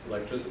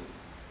electricity.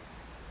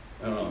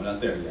 I don't know, I'm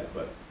not there yet,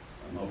 but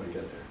I'm hoping to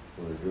get there.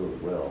 When they drill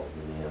it well,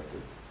 then they have to,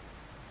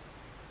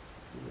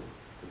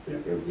 put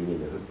Yeah. everything in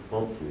to hook the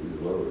pump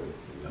to lower it,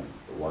 Yeah.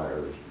 the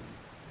wires.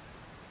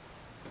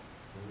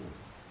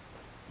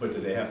 But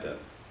do they have to,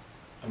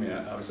 I mean,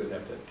 obviously they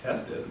have to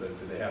test it, but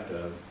do they have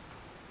to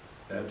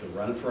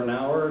run it for an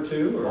hour or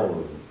two All or of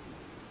them,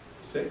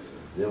 6?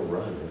 they'll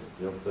run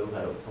it, they'll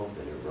have a pump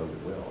in it, run it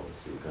well, and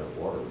see what kind of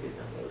water we get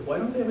down there. Why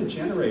don't they have a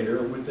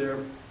generator with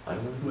I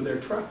don't know. their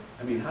truck?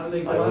 I mean, how do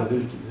they I go don't know out,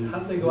 who's, how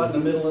do they go out in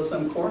the middle of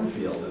some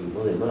cornfield and?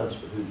 well, they must,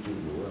 but who's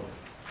doing the well?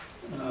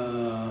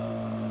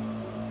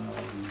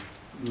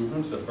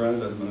 It's the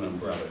Brennan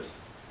brothers.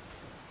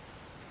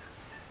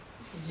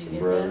 Did you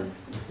get Brother.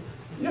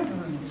 Yeah.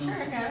 Sure,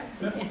 I got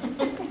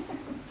it.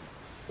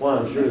 Well,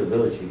 I'm sure the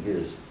village could get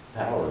us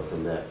power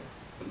from that,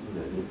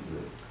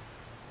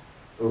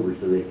 over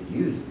so they could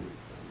use it.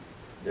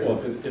 They're-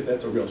 Well, if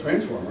that's a real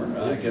transformer,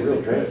 I It's a guess real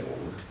they could.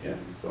 transformer. Yeah.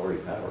 It's already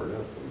powered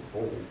up from the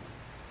pole.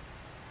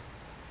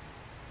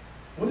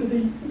 Why did they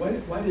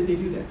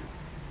do that?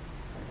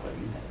 Why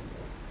do you have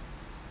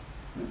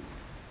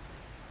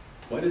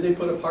Why did they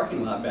put a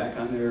parking lot back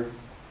on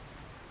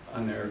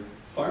their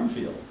farm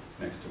field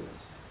next to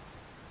us?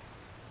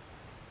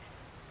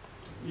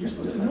 You're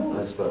supposed to know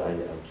That's this. what I'm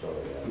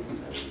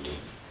sorry.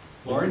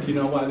 Lauren, do you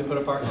know why they put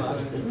a parking lot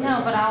in?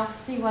 No, but I'll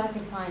see what I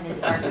can find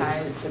in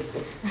archives.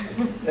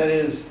 That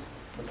is,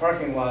 the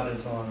parking lot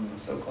is on the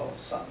so-called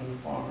Sutton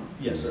Farm.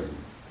 Yes, sir.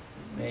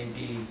 It may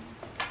be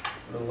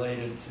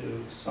related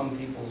to some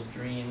people's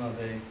dream of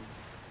a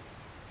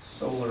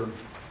solar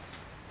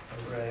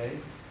array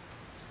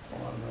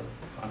on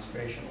the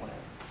conservation land.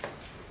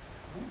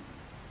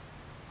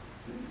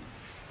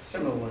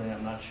 Similarly,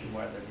 I'm not sure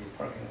why there'd be a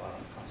parking lot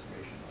on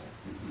conservation land.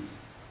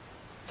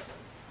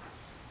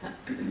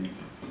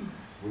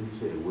 When you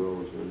say the well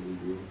was going to be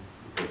due,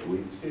 a couple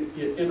weeks?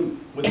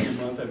 Within a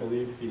month, I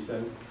believe, he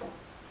said.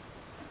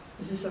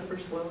 Is this our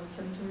first well in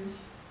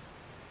cemeteries?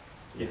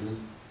 Yes.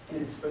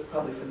 And it's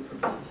probably for the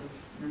purposes of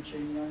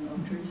nurturing young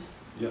oak trees?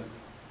 Yep.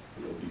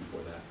 It'll be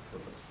for that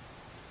purpose.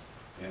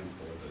 And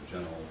for the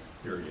general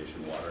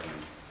irrigation water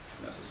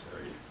and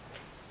necessary.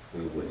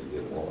 We wouldn't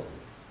get water.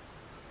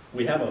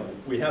 We have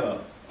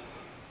a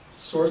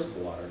source of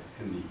water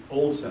in the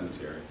old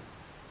cemetery,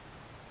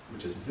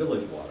 which is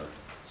village water.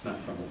 It's not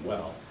from a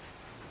well,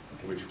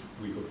 which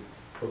we are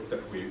hooked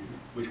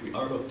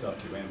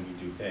up to, and we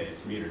do pay.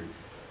 It's metered,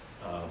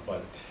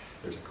 but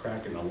there's a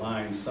crack in the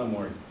line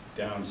somewhere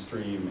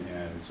downstream,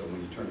 and so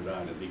when you turn it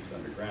on, it leaks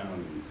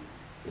underground. And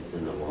It's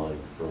in the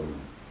line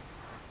from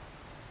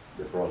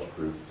the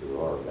frostproof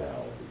to our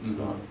valve. It's Mhm.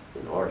 not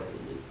in our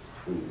hand, it's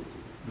between the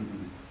two.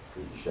 Mhm.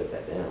 When you shut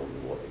that down,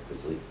 the water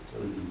goes leak. So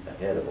it's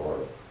ahead of our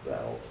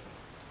valve.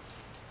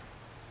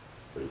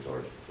 But it's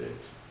ours to fix.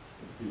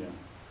 Yeah,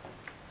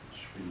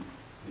 which we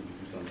need to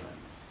do sometime.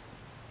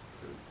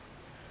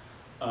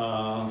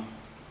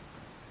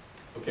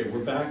 Okay,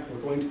 we're back. We're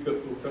going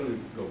to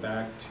go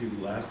back to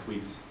last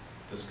week's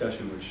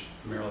discussion, which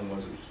Marilyn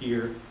wasn't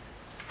here.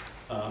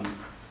 I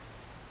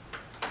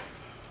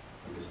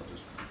guess I'll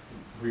just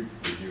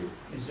review.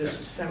 Is this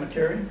a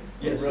cemetery? or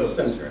Yes, roads? it's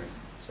cemetery.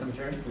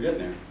 Cemetery? We're getting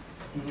there.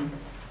 Mhm.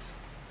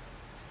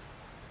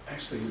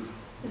 Actually,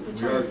 This is we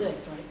the are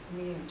 26th, right?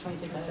 Meeting of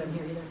 26th, I wasn't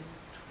here either.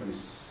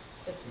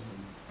 26.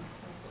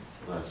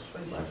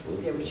 Last week.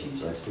 Yeah, we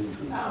changed it. Last week.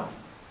 Oh,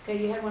 okay,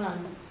 you had one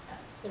on,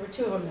 there were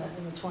two of them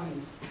in the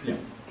 20s. Yeah.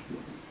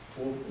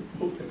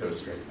 We'll get those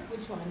straight now.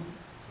 Which one?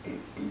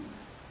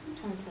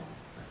 27.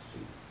 Last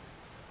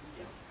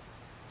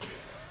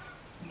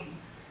week.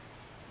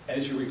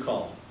 As you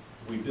recall,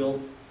 we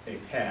built a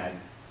pad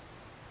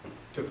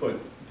to put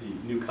the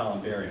new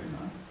columbariums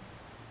on,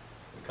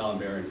 the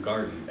columbarium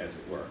garden, as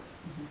it were.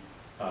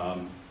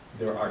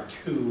 There are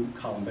 2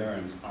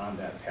 columbariums on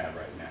that pad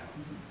right now.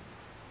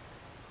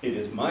 It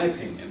is my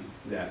opinion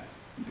that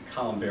the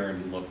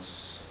columbarium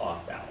looks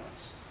off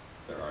balance.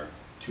 There are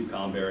 2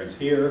 columbariums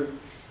here,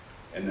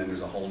 and then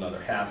there's a whole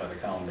other half of the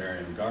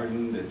columbarium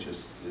garden that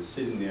just is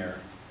sitting there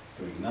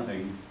doing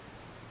nothing.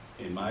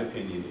 In my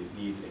opinion, it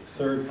needs a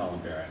 3rd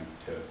columbarium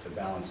to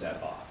balance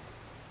that off.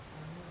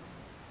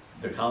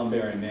 The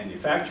columbarium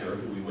manufacturer,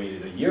 who we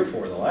waited a year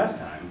for the last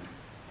time,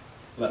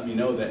 let me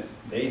know that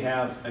they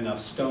have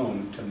enough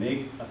stone to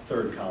make a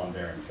 3rd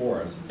columbarium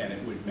for us, and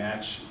it would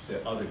match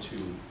the other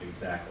 2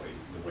 exactly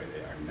the way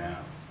they are now.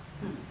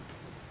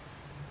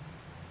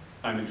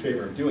 I'm in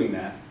favor of doing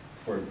that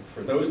for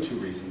those 2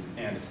 reasons,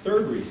 and a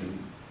 3rd reason,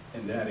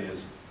 and that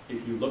is,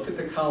 if you look at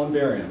the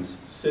columbariums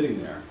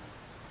sitting there,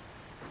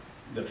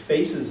 the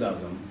faces of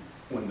them,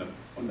 when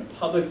the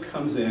public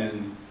comes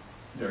in,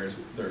 there's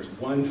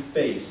one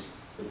face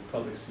that the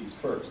public sees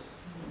first,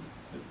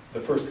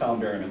 the first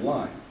columbarium in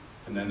line,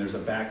 and then there's a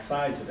back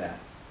side to that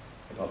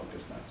the public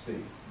does not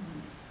see.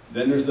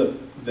 Then there's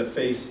the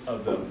face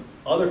of the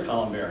other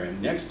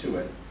columbarium next to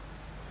it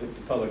that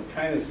the public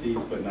kind of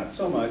sees, but not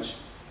so much,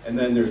 and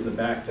then there's the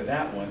back to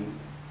that one,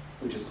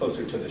 which is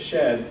closer to the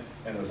shed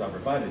and those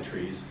arborvitae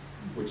trees,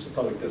 which the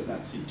public does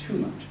not see too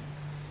much.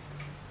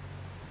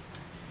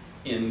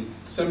 In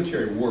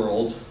cemetery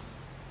worlds,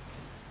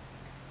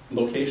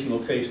 location,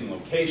 location,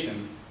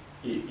 location,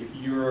 if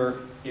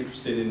you're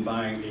interested in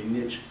buying a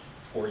niche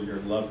for your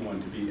loved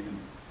one to be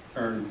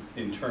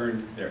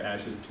interned, their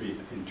ashes to be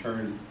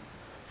interned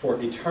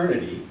for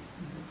eternity,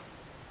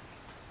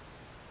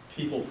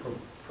 people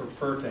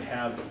prefer to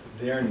have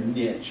their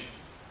niche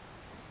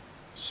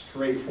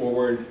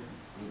straightforward,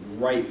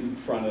 right in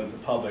front of the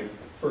public.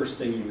 The first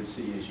thing you would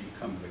see as you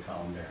come to the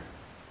columbarium.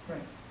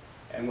 Right.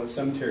 And what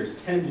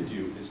cemeteries tend to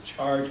do is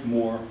charge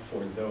more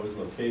for those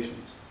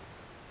locations.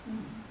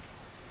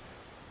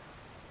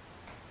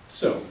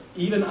 So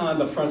even on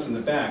the fronts and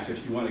the backs,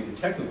 if you want to get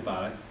technical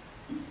about it,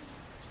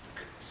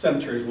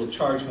 cemeteries will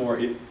charge more.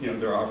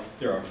 There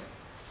are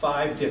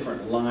 5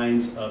 different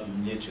lines of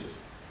niches.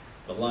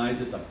 The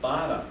lines at the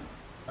bottom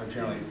are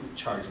generally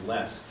charged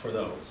less for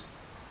those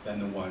than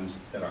the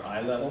ones that are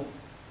eye level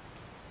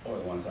or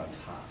the ones on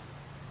top.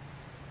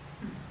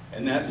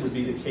 And that would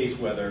be the case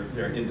whether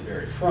they're in the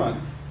very front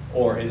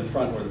or in the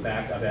front or the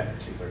back of that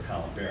particular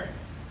columbarium.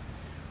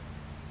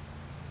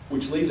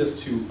 Which leads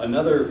us to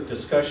another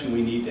discussion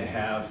we need to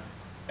have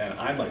and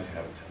I'd like to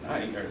have it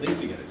tonight, or at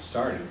least to get it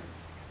started,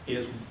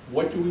 is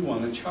what do we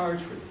want to charge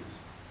for these?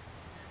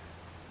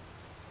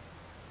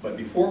 But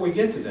before we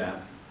get to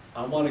that,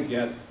 I want to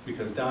get,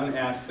 because Don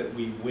asked that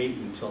we wait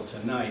until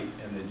tonight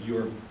and that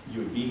you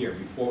would be here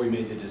before we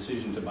made the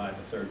decision to buy the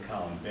third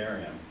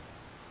columbarium.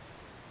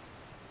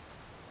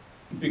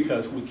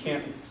 Because we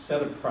can't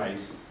set a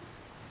price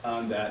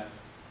on that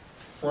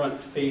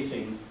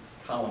front-facing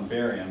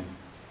columbarium,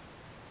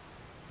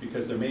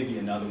 because there may be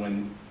another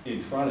one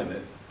in front of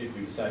it. If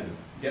we decide to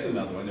get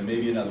another one, there may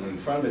be another one in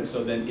front of it,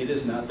 so then it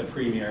is not the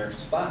premier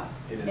spot.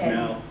 It is And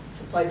now.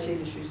 supply chain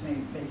issues may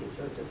make it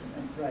so it doesn't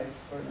arrive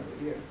for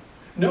another year.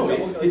 No,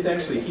 it's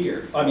actually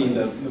here. I mean,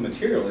 the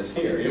material is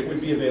here. It would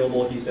be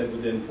available, he said,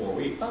 within 4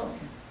 weeks. Oh,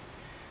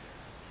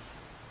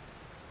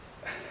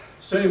 okay.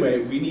 So anyway,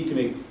 we need to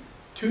make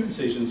two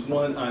decisions.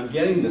 One, on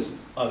getting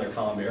this other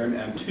columbarium,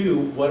 and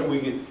two, what are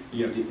we,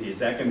 is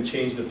that going to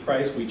change the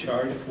price we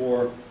charge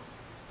for,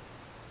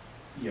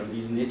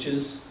 these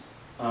niches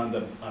on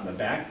the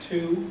back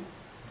two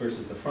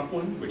versus the front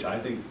one, which I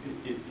think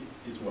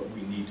is what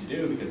we need to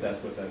do, because that's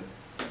what the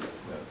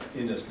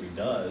industry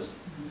does.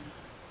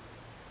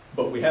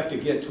 But we have to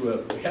get to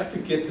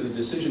the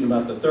decision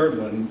about the third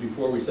one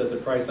before we set the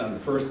price on the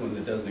first one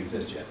that doesn't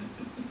exist yet.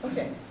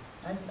 Okay,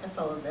 I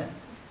followed that.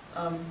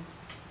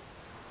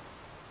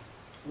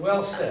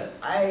 Well said.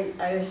 I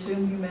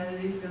assume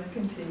humanity is going to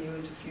continue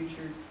into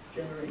future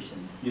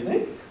generations. You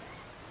think?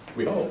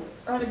 We hope.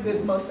 On good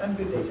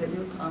days, I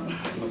do.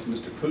 Unless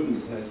Mr. Putin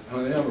says,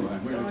 oh, never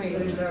mind. We're not Oh, yeah.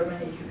 doing There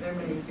that. are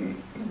many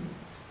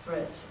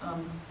threats.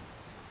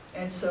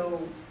 And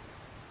so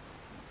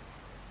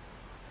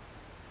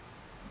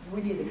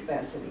we need the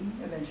capacity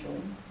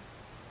eventually.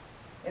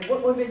 And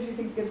what made you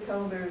think get the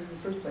columbarium in the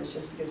first place?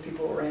 Just because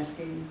people were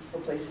asking for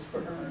places for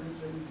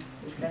urns and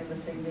this kind of a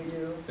thing they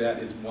do? That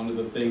is one of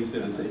the things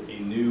that is a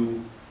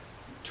new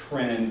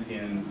trend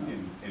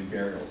in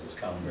burials, is In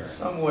columbariums.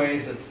 some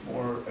ways, it's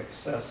more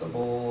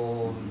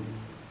accessible.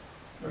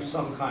 There's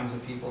some kinds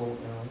of people,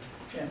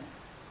 Yeah,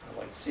 I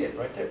like to see it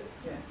right there.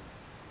 yeah.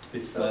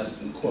 It's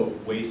less, quote,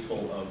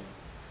 wasteful of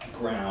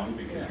ground,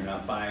 because Yeah. you're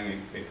not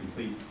buying a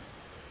complete,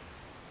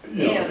 And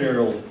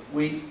burial.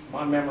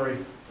 my memory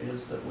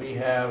is that we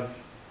have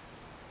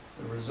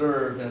the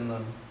reserve and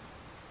the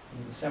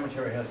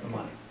cemetery has the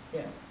money.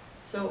 Yeah,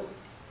 so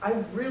I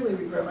really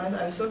regret,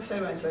 I was so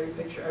excited when I saw your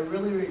picture, I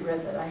really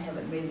regret that I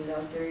haven't made it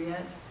out there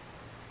yet.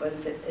 But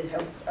if it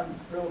helps, I'm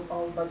real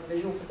all about the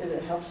visual, if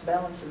it helps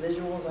balance the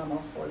visuals, I'm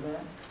all for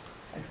that.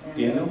 And,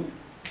 Daniel?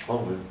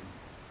 Oh, yeah.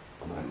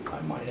 I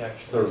might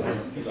actually. Third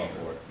one. He's all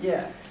for it.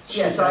 Yeah,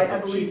 yeah, so I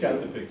believe. She got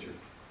the picture.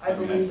 I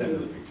mean, believe sent her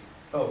the you. picture.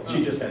 Oh,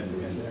 She just hadn't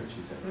been there,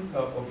 she said. oh,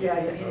 okay.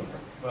 Yeah, yeah.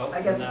 Well,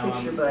 I got the now I'm-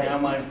 picture, but I now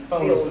my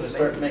phone feel is gonna the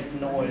start space.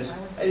 making noise.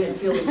 I didn't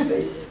feel the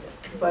space,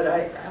 but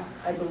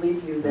I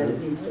believe you that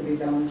it needs to be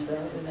balanced out,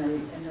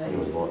 I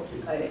would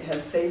want to. I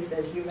have faith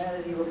that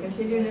humanity will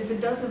continue, and if it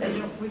doesn't,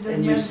 we don't.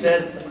 And you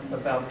said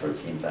about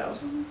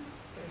 13,000?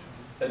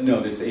 No,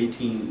 it's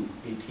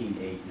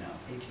 18.8 now.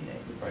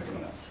 18,800. The price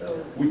went up.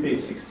 So, We paid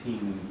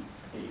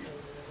 16.8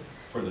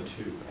 for the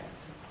two,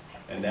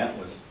 and that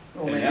was,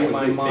 Well, and that maybe was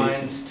my the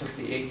mind took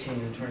the 18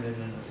 and turned it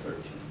into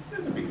 13.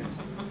 that'd be good.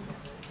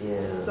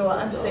 Yeah. so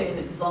I'm saying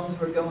that as long as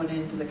we're going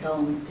into the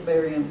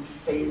columbarium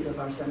phase of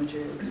our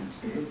cemetery, let's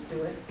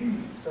do it.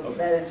 So Okay.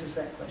 that answers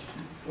that question.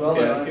 Well,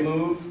 Okay, then I I guess-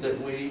 move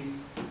that we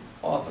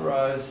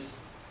authorize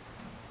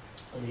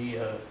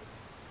the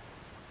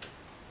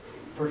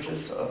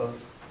purchase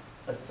of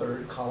a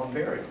third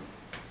columbarium.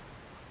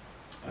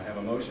 I have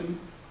a motion.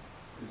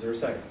 Is there a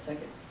second?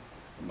 Second.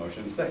 A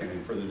motion and a second.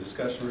 Any further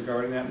discussion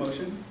regarding that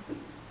motion?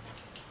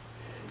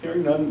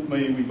 Hearing none,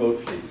 may we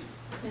vote, please?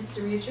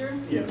 Mr. Reacher?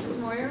 Yes. Mrs.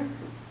 Moyer?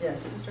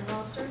 Yes. Mr.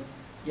 Hollister?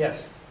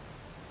 Yes.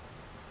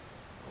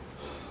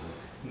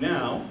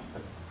 Now,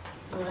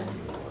 What?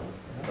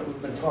 Now that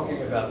we've been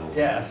talking about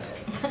death,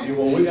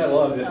 well, we got a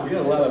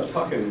lot of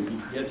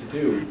talking yet to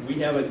do. We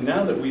haven't,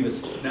 now that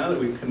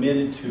we've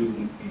committed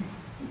to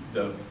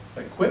the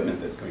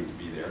equipment that's going to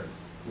be there,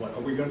 what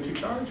are we going to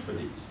charge for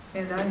these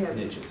And I have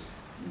niches?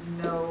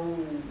 no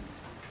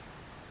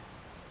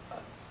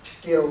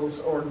skills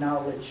or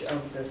knowledge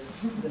of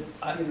this, the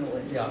funeral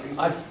industry,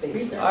 just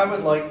basic. I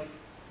would like,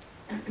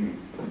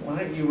 why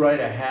don't you write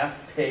a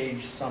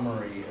half-page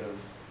summary of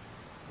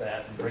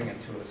that and bring it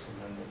to us,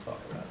 and then we'll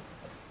talk about it.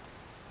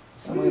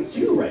 Why don't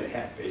you write a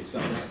half-page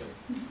summary of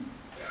it?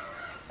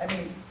 I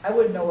mean, I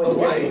wouldn't know what.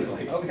 Okay,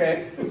 like-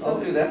 okay, I'll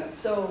do that.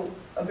 So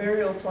a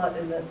burial plot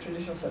in the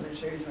traditional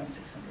cemetery is around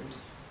 600.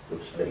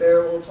 Which And a state?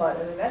 burial plot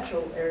in the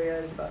natural area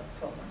is about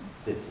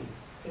 1,250.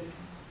 15.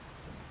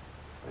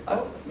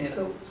 I mean,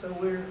 So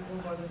we're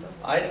more than double.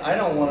 I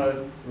don't want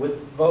to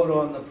vote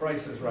on the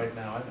prices right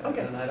now,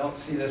 Okay. and I don't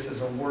see this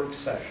as a work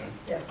session.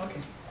 Yeah,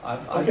 okay. I'd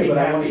Okay, be but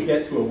I want to happy.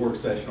 get to a work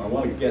session. I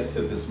want to get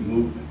to this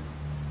movement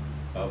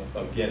of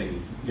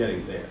getting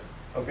there.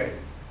 Okay,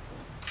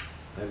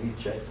 Have you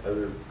checked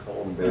other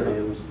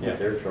columbariums, Yeah. what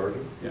they're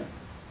charging? Yeah.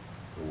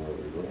 And what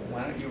we're looking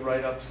why at? don't you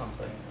write up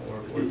something,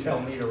 or tell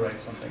me to write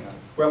something up?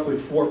 Roughly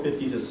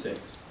 450 to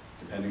 6.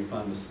 depending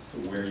upon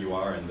where you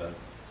are in the,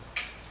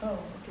 Oh,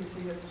 okay, so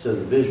you have. So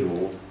the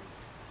visual,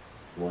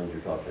 ones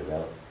you're talking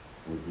about,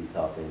 would be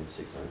topping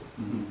 600,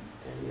 and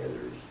the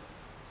others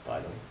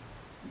 500.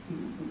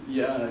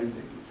 yeah, it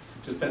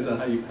just depends on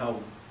how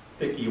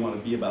picky you want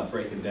to be about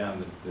breaking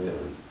down the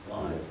different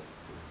lines.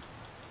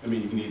 I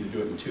mean, you can either do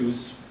it in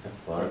twos That's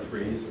or fine.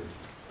 threes, or,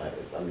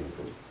 I mean,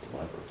 for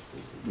my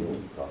purposes, you know,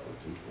 talking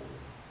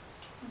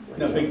people.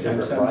 no, big time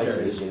Different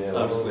prices, cemeteries, you know.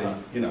 obviously,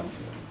 you know,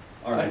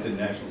 Arlington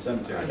National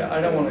Cemetery.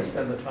 I don't want to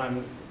spend the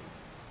time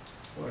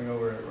going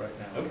over it right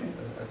now. Okay.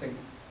 I think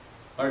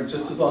Or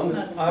just as long as.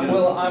 I'm you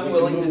know, I'm we can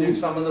willing to do move-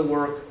 some of the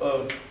work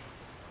of,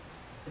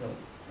 you know,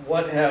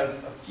 what have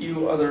a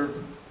few other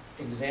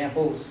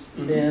examples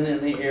Mhm. been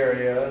in the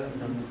area,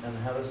 and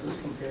how does this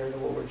compare to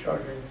what we're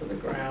charging for the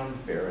ground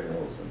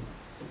burials and.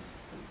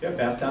 Yeah,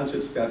 Bath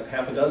Township's got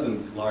half a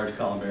dozen large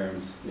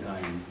columbariums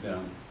behind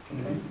them.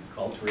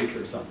 Call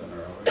Teresa or something,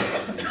 or. Go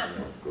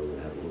there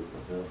and have a look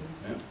myself.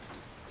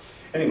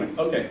 Yeah. Anyway,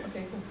 okay.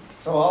 Okay, cool.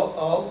 So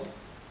I'll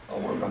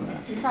work on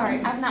that.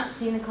 Sorry, I've not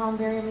seen the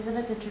columbarium. Is it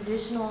at the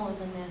traditional or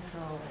the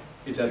natural?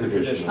 It's at the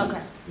Traditional. traditional.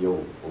 Okay. The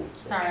old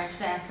stuff. Sorry, I should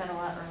have asked that a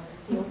lot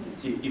earlier.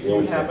 If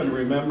you happen to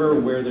remember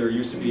where there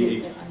used to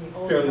be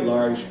a fairly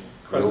large,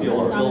 crusty The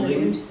old old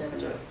building,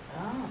 Yeah.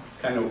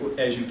 kind of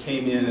as you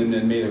came in and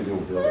then made The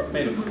old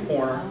building. a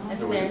corner, It's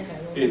there was there.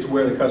 it's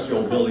where the crusty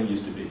old building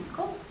used to be.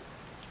 Cool.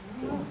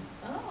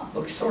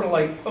 Looks sort of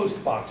like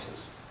post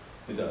boxes.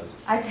 It does.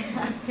 I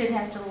did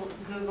have to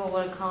Google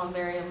what a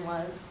columbarium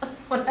was.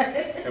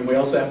 And we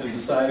also have to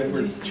decide if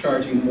we're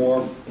charging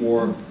more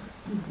for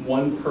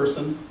one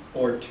person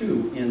or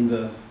two in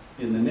the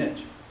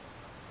niche.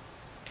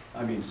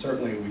 I mean,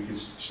 certainly we could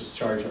just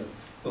charge,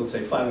 let's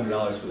say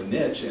 $500 for the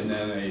niche and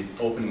then a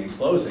opening and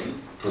closing.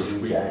 For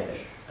each ash.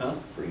 Huh?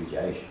 For each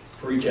ash.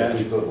 For each If ash.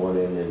 you put one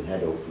in and had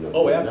to open up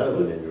Oh, another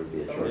absolutely. one, then there would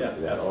be a Oh, charge yeah,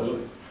 for that also.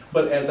 absolutely.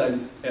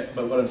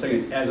 But what I'm saying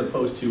is, as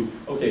opposed to,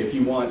 okay, if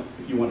you want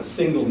a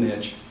single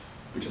niche,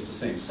 which is the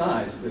same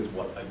size as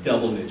what a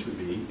double niche would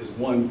be, is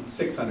one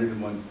 600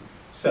 and one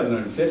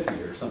 750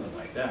 or something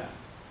like that.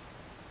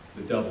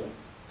 The double.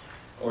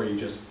 Or you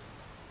just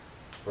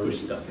Or push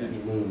stuff in.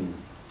 You mean,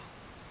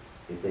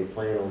 if they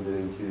plan on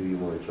doing two, you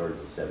want to charge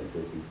the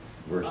 750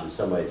 versus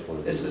somebody that's want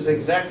to do. This is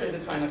exactly the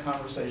kind of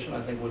conversation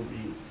I think would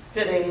be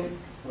fitting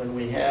when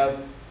we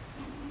have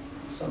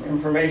some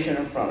information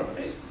in front of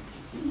us.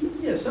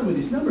 Yeah, some of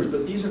these numbers,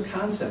 but these are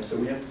concepts that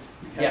we have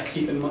to Yes.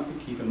 keep in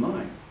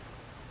mind.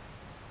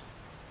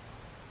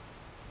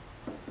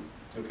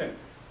 Okay.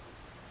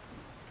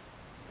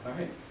 All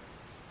right.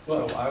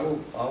 So I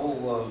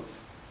will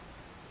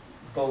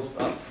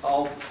both,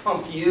 I'll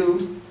pump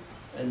you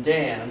and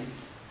Dan,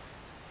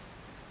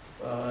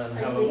 and Are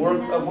have you a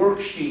leaving now?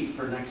 worksheet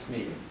for next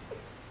meeting.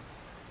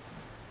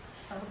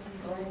 Oh,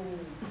 I'm sorry.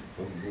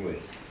 Oh, boy.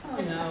 Oh,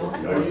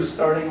 no. Are you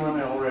starting on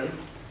it already?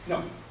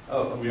 No,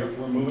 Oh, we're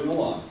moving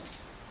along.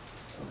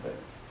 okay.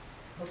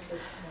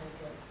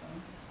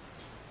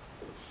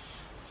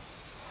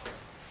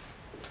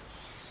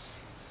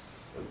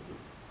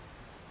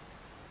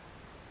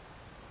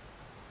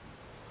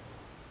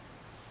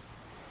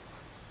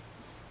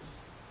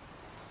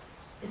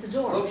 It's a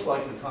door. Looks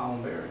like a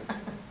columbarium.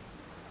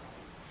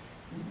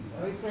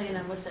 Are we planning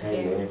on what's that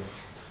Hey, here? man.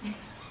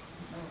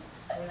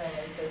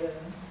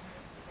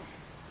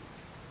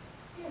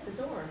 Yeah, it's a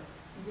door.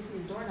 You just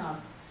need a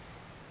doorknob.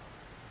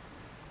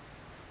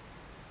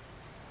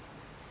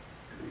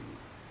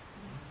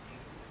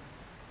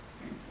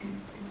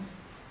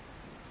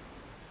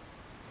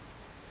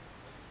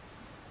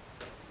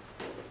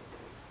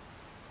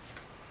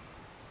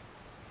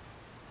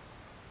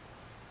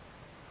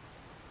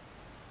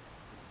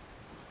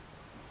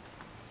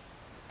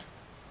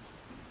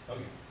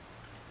 Okay.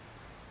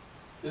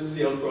 This is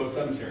the Oak Grove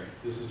Cemetery.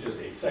 This is just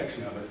a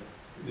section of it.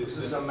 This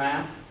is a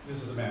map.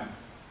 This is a map.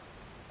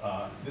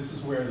 This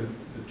is where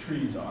the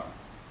trees are.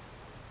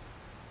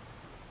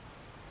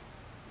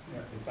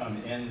 Yeah, it's on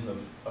the ends of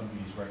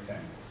these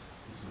rectangles.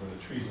 This is where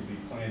the trees will be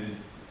planted.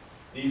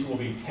 These will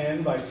be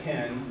 10 by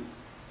 10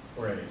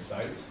 grave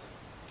sites.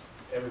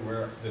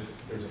 Everywhere that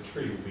there's a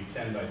tree will be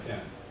 10 by 10.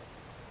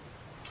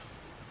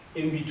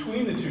 In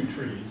between the two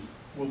trees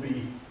will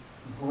be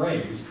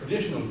graves,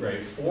 traditional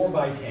graves, 4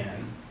 by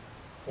 10,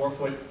 4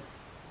 foot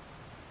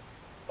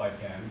by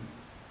 10,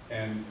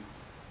 and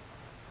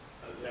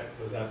that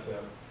goes out to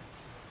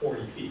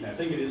 40 feet, and I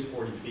think it is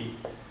 40 feet.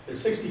 They're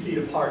 60 feet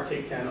apart,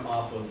 take 10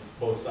 off of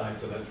both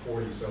sides, so that's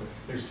 40. So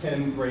there's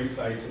 10 grave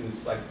sites, and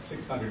it's like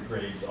 600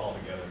 graves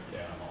altogether.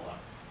 Yeah, I'm all up.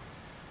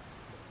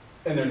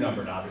 And they're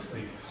numbered,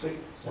 obviously.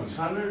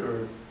 600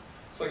 or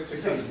It's like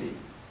 600. 60?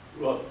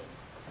 Well,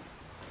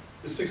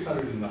 there's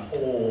 600 in the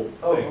whole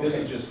Oh, thing. This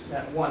okay. is just,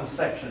 That one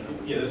section.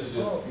 yeah, this is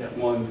just Oh.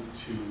 1,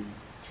 2,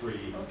 3.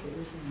 Okay,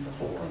 this isn't the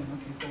whole 4. thing,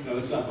 okay, cool. No,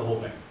 that's not the whole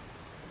thing.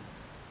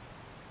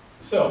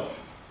 So,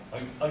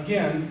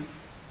 again,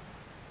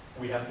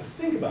 we have to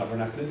think about it. We're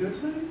not going to do it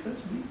tonight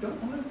because we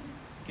don't want to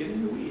get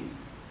in the weeds.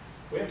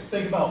 We have to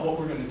think about what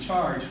we're going to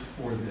charge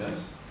for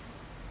this.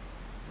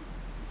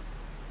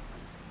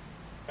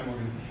 And we're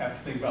gonna have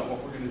to think about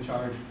what we're gonna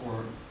charge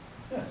for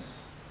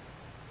this.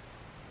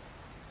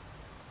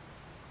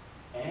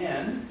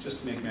 And, just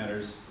to make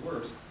matters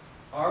worse,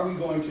 are we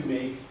going to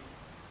make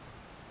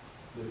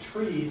the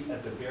trees,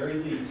 at the very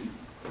least,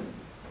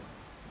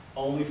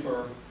 only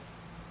for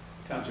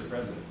township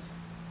residents?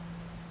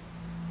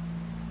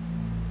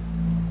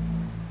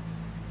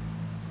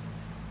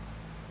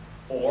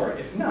 Or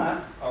if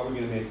not, are we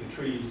gonna make the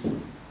trees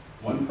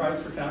one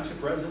price for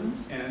township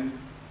residents and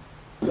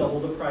double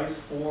the price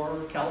for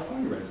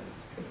California residents?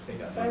 Because they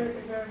got If I money.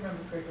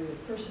 remember correctly,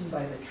 the person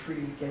by the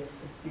tree gets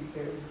to be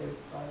buried there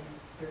by,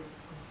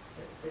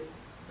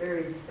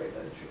 buried right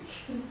by the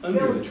tree.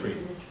 Under the tree,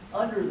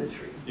 Under the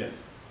tree. yes.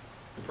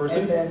 The And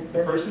person, then the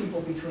there's person,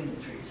 people between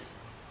the trees.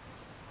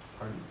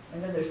 pardon?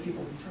 And then there's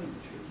people between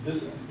the trees.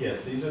 This,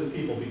 yes, these are the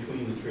people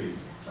between the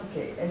trees.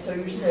 Okay, and so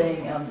you're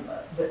saying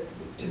that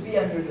to be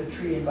under the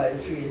tree and by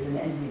the tree is an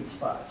ending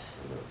spot?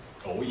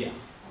 Oh, yeah.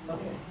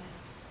 Okay.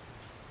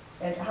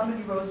 And how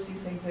many rows do you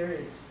think there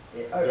is?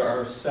 There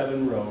are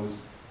 7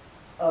 rows.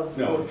 Of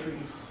No. 4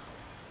 trees?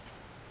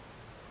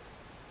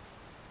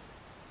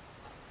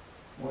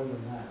 More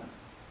than that.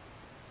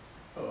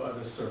 Oh,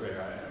 the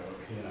surveyor,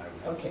 he and I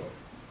would have. Okay.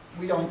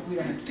 We don't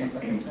have to talk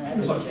about that tonight.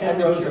 There's like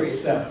 10 rows of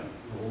 7,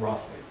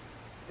 roughly,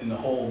 in the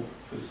whole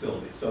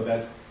facility. So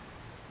that's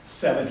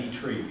 70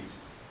 trees.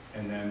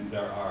 And then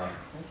there are,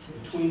 That's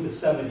huge. between the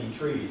 70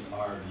 trees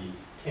are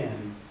the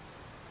 10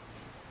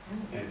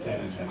 and 10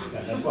 and 10 and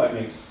 10. That's why it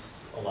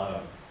makes a lot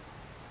of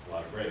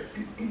graves.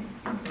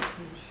 That's huge.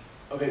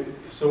 Okay,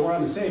 so we're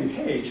on the same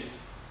page.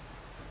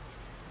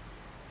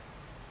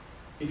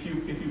 If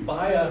you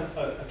buy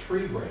a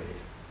tree grave,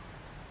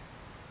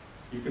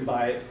 you can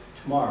buy it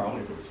tomorrow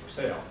if it was for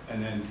sale,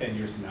 and then 10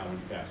 years from now when you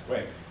pass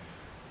away.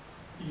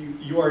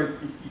 You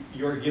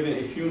are given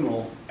a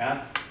funeral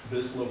at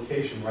this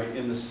location, right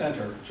in the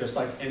center, just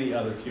like any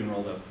other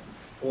funeral. The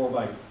 4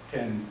 by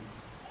 10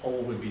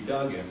 hole would be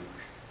dug in.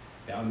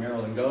 Down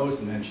Marilyn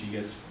goes, and then she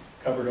gets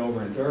covered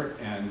over in dirt,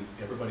 and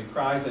everybody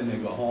cries, and they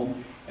go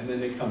home, and then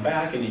they come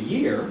back in a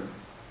year,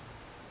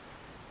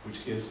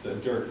 which gives the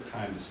dirt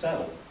time to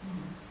settle.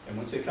 And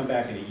once they come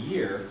back in a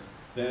year,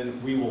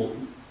 then we will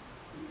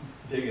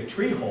dig a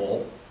tree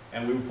hole,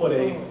 and we will put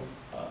a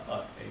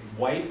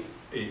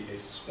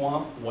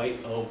swamp white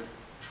oak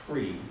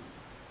tree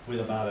with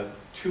about a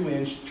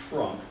 2-inch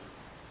trunk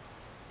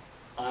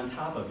on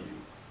top of you.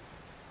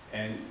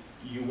 And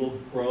you will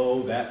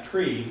grow that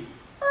tree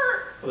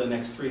for the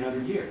next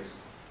 300 years.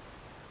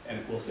 And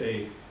it will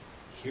say,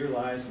 here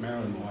lies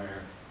Marilyn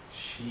Moyer.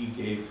 She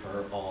gave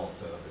her all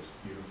to this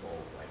beautiful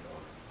white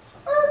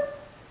oak.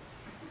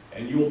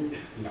 And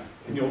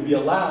you'll be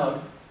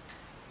allowed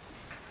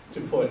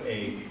to put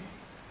a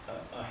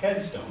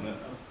headstone,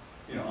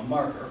 a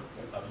marker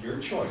of your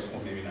choice,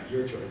 well, maybe not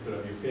your choice, but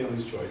of your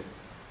family's choice.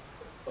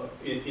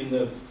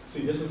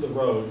 See, this is the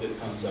road that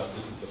comes up,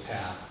 this is the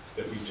path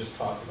that we just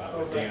talked about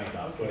with Dan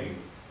about putting.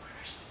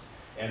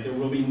 And there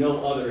will be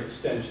no other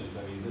extensions.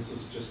 I mean, this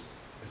is just,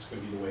 it's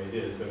going to be the way it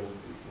is. We'll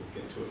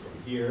get to it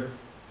from here,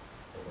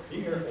 over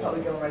here.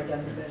 Probably go right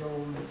down the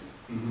middle.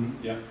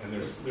 Yeah, and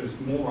there's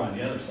more on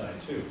the other side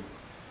too.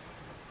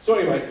 So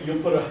anyway,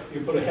 you'll put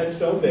a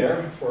headstone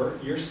there for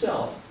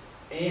yourself,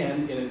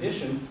 and in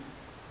addition,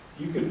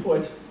 you could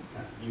put,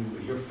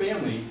 your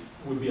family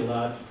would be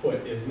allowed to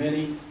put as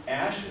many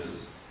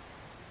ashes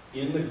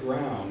in the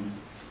ground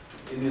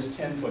in this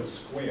 10-foot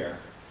square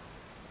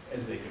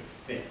as they could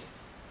fit.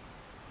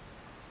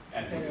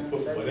 And they could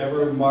put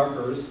whatever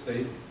markers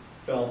they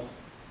felt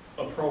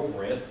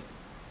appropriate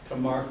to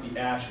mark the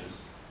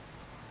ashes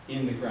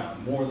in the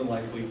ground. More than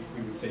likely,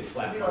 we would say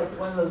flat It'd be markers. like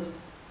one of those,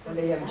 when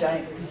they have a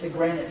giant piece of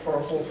granite for a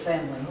whole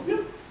family.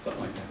 Yep,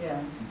 something like that.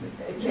 Yeah,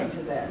 it came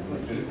to that.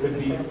 Like, It it was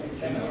would a be,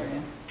 family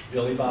area.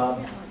 Billy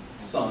Bob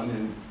son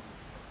and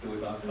Billy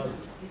Bob cousin.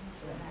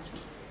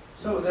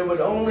 So there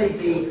would only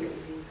be,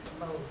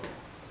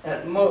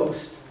 at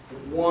most,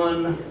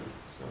 one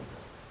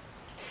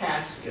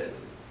casket,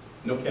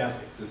 No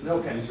caskets. No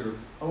These are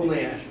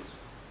only ashes.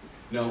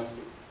 no.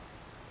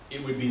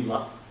 It would be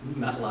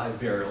not live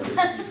burials.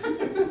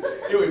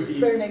 It would be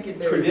Bare naked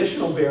burial.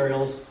 traditional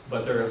burials,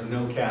 but there is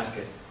no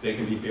casket. They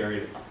can be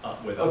buried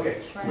up with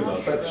Okay, with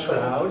a but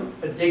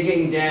shroud.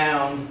 digging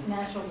down,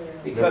 Natural burial.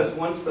 because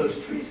once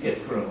those trees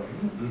get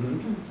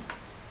growing,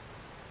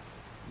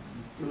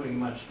 Mhm. doing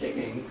much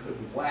digging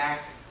could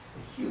whack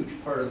a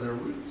huge part of their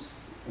roots.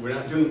 We're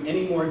not doing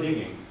any more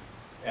digging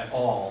at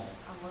all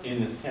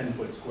in this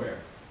 10-foot square.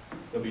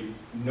 There'll be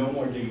no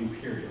more digging,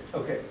 period.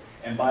 Okay.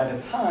 And by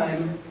the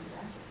time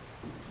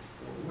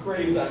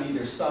graves on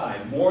either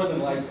side, more than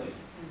likely,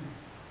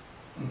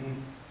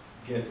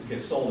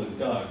 get sold and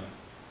dug,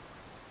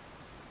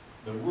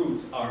 the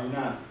roots are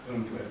not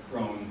going to have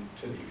grown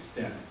to the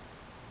extent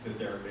that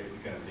they're going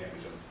to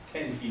damage them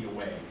 10 feet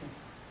away.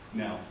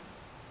 No.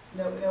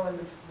 No, when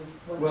the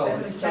Well,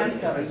 family it's starts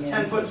 10, coming if in. it's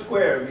 10-foot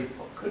square, it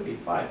could be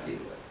 5 feet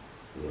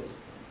away, Yes,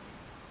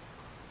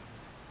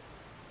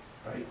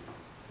 right?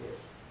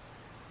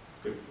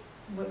 yes.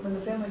 when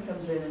the family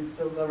comes in and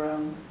fills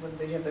around, when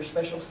they have their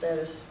special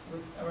status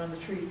around the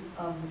tree,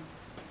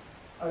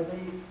 are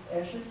they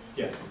ashes?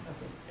 Yes,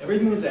 Okay.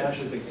 everything is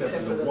ashes except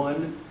Except for for the the-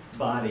 one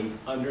body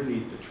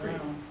underneath the tree. Wow.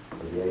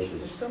 Are the There's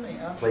ashes so many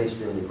options.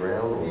 placed in the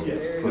ground or?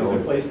 Yes, Very put no, they're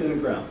on- placed in the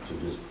ground, So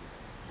just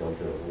dump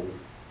in a hole?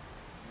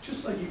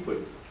 just like you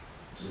put,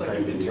 just like Like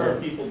you you inter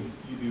do. people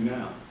you do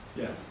now.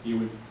 Yes,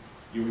 you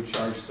would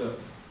charge the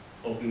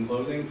opening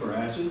closing for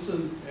ashes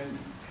and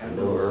have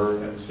No those,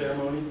 urn. have the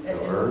ceremony. No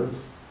urn?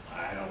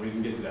 I don't, we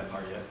didn't get to that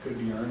part yet. Could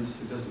be urns,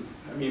 it doesn't,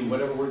 I mean,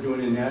 whatever we're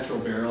doing in natural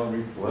burial,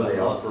 we. Well, they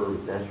offer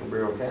natural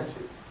burial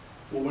caskets.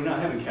 Well, we're not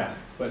having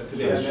caskets, but So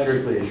today I it's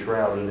mentioned. strictly a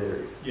shrouded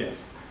area.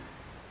 Yes.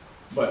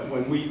 But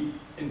when we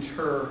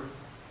inter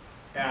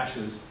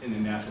ashes in a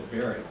natural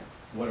burial,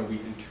 what are we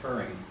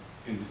interring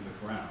into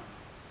the ground?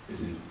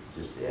 Is it,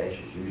 Just the ashes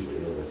usually,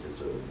 unless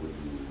it's a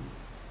wooden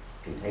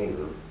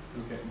container,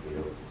 okay, you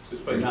know.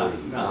 But not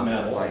strictly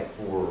metal. Like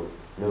for,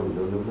 no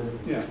metal.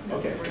 yeah, No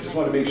okay, I ceramic. just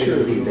want to make It sure.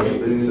 could be that we're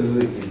bamboo,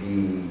 consistent. it could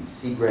be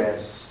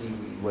seagrass,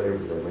 seaweed, whatever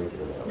they're making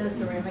it out of. No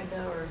ceramic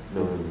though, or?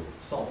 No,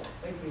 Salt.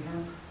 Like we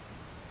have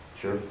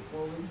sure,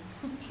 woven.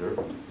 sure,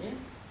 Yeah.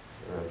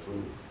 sure,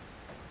 absolutely.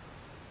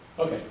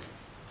 Okay,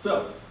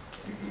 so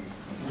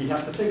we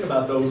have to think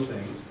about those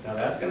things. Now,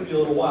 that's going to be a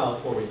little while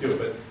before we do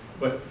it,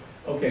 but,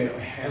 okay,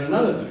 and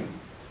another thing.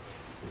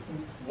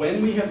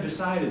 When we have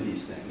decided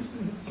these things,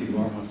 see,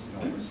 Laura wants to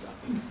know this stuff.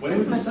 When we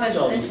That's my decide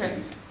all special these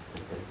interest.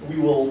 things, we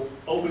will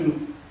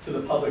open to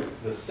the public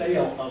the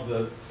sale of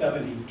the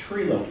 70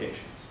 tree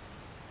locations.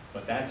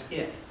 But that's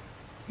it.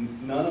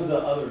 None of the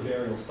other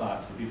burial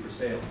spots will be for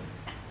sale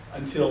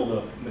until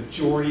the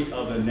majority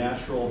of the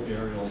natural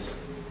burials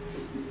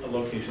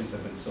locations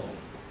have been sold.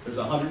 There's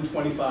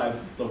 125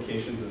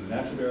 locations in the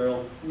natural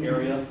burial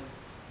area,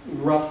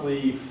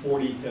 roughly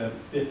 40 to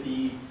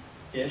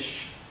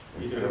 50-ish,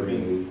 either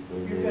being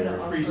You're gonna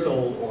offer-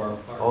 pre-sold or.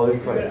 Oh, there's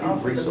You're quite a gonna few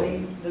offer the pre-sold.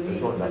 main, the There's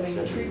main, one the about main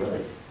 70 tree left.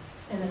 place.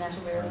 In the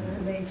natural burial The area?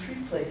 main tree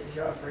places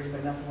you're offering,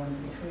 but not the ones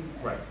in between.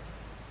 Right.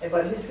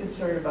 But his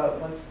concern about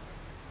once,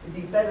 it'd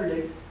be better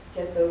to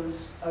get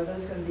those, are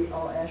those gonna be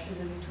all ashes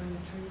in between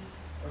the trees?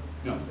 Or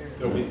No,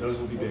 buried? those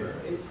will be buried.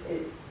 It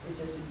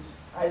just,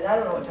 I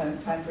don't know what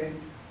timeframe,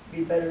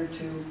 be better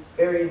to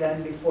bury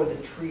them before the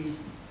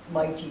tree's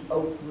mighty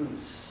oak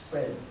roots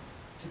spread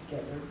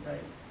together, right?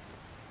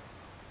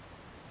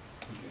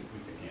 We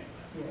could handle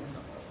that. Yeah. It's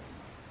not a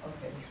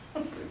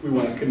problem. Okay. We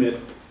want to commit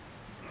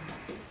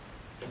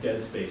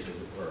dead space, as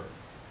it were,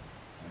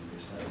 on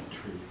your side of the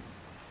tree.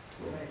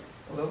 Right.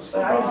 Well, those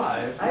But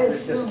survive, I they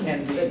just assume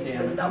can't be that the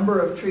damaged. number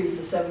of trees,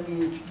 the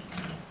 70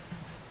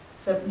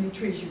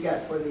 trees you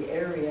got for the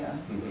area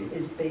Mhm.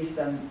 is based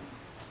on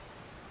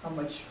how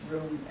much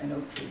room an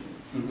oak tree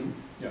needs.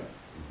 Yeah,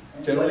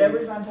 And Generally-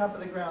 whatever's on top of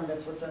the ground,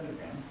 that's what's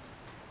underground.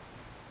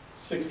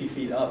 60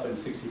 feet up and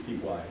 60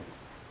 feet wide.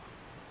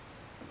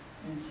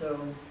 And so,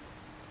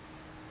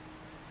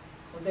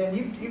 well, Dan,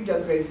 you've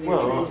dug graves near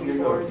Well, trees you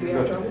before, know, do you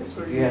have troubles?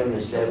 or if do you have an kill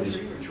a established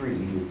tree or- tree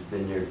that's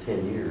been there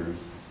 10 years,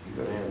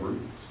 you're gonna have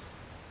roots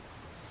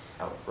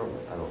out from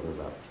it. I don't know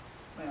about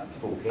Well,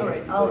 full all right,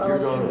 canopy, I'll but you're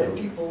assume that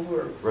gonna people who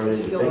are run into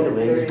skilled at fingerlings,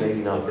 burying. maybe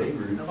not big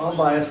roots. I'll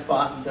buy a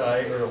spot and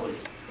die early.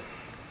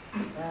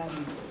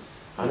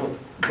 I don't,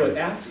 But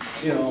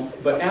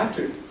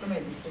after,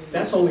 Somebody say.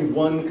 that's only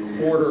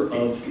 1/4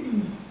 of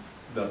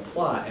the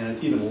plot, and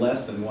it's even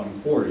less than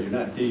 1/4. You're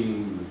not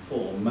digging the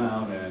full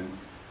amount,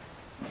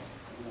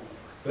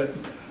 but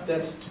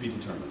that's to be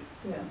determined.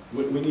 Yeah,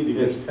 We need to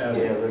there's, get past.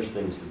 yeah, there's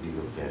things to be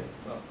looked at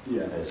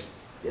Yeah, as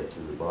get to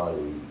the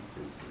body.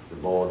 The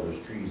ball of those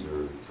trees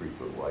are 3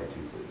 foot wide,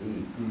 2 foot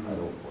deep. Mhm. I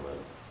don't wanna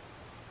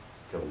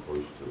come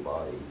close to the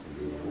body to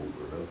be able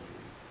for an oak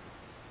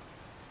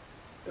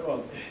tree.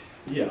 well,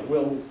 yeah,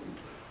 well,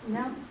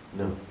 No?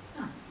 No.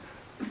 Oh.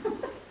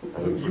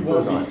 I would You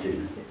prefer won't be- not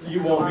to. you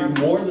won't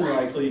be more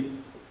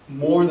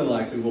than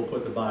likely, we'll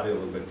put the body a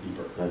little bit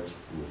deeper. That's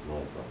my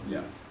problem.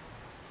 Yeah.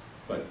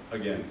 But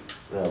again,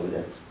 No, but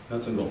that's,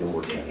 nuts and we can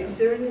bolts. work that is out.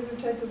 there any other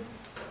type of,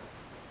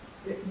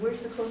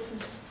 where's the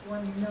closest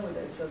one you know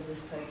that's of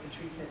this type of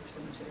tree kept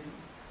cemetery?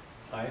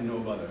 I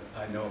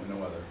know of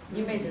no other.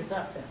 You made this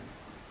up then?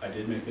 I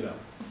did make it up.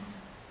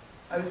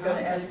 I was gonna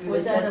ask you.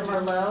 Was does that a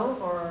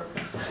Merlot or?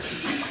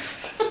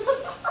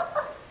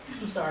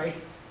 I'm sorry.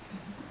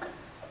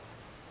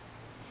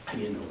 I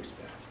get no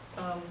respect.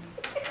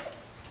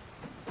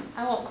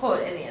 I won't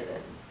quote any of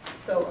this.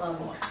 So,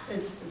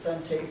 it's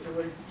on tape,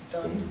 we're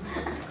done,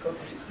 cooked.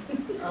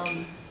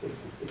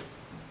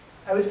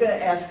 I was gonna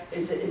ask,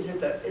 is it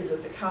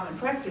the common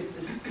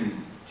practice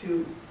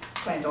to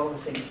plant all the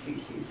same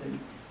species, and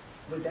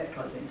would that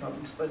cause any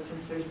problems? But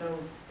since there's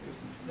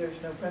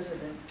no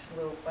precedent,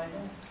 we'll find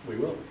out. We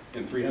will,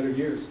 in 300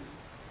 years.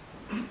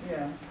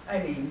 Yeah, I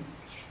mean,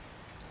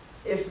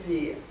 if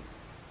the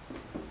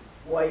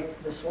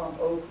swamp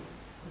oak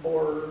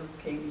borer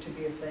came to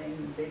be a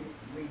thing,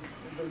 we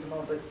lose them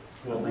all, but,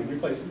 Well, we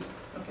replace it.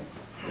 okay.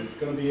 It's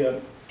gonna be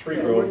a tree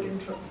Yeah, growth. work in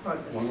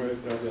progress. One way or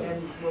the other.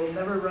 And we'll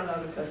never run out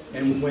of customers.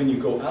 And when you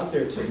go out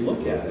there to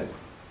look at it,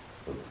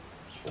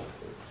 Swamp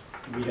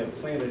oaks. we have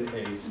planted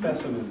a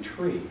specimen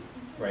tree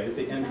right at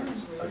the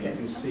entrance, so you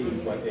can see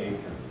what a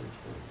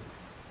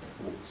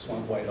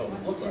swamp white oak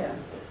looks like. Yeah.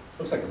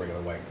 Looks like a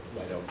regular white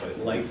oak, but it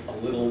likes a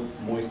little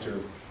moister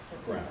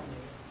ground.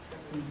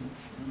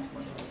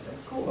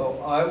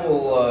 Well, I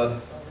will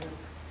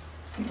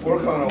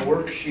work on a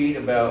worksheet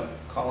about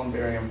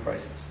columbarium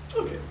prices.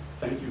 Okay,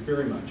 thank you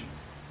very much.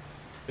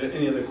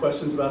 Any other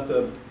questions about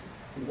the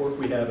work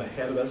we have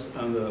ahead of us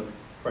on the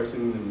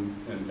pricing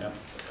and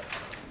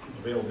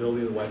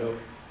availability of the white oak?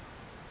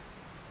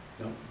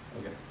 No?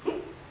 Okay. Do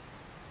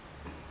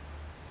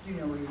you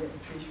know where you get the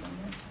trees from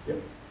yet? Yep.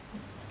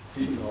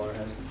 Seed Hauler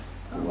has them.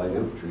 The white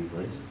oak tree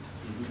place.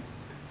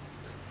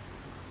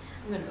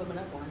 I'm gonna open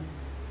up one.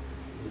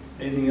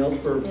 Anything else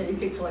for, Yeah, you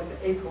could collect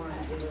the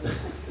acorns.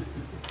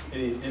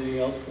 anything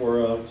else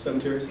for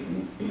cemeteries?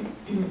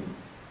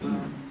 No?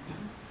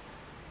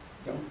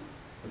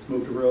 Let's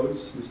move to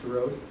roads, Mr.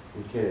 Road.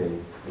 Okay, the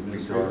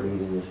Administrator. our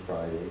meeting is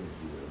Friday, as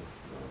you know,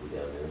 I'll be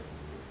down there, and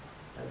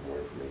have more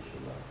information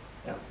about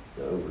Yeah.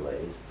 the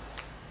overlays.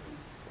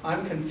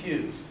 I'm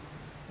confused.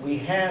 We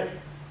had,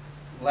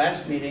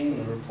 last meeting,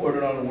 we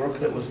reported on the work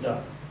that was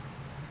done.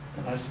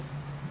 And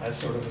I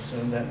sort of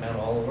assumed that meant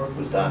all the work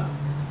was done.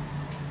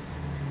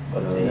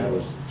 But That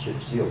was the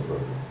chip seal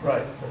program.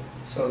 right,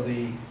 so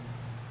the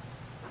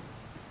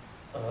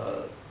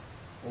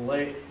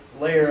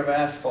layer of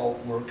asphalt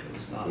work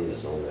is not Is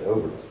been on the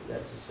overlay,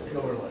 that's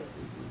essentially. overlaid.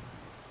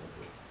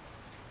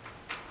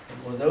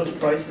 Mhm. Were those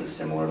prices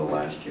similar to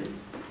last year? Or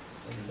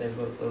did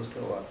those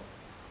go up?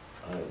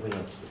 It went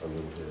up a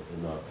little bit, but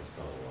not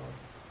a lot.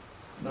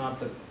 Not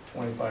the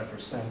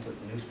 25% that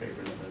the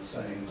newspapers have been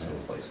saying some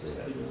places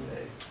have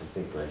today. I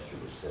think last year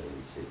was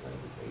 76, I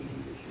think it's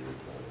 80 this year.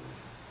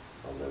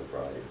 I'll know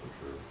Friday for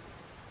sure.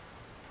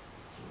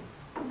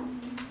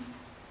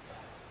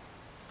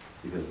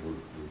 Because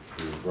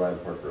we're driving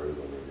Park Road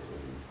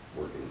and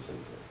working some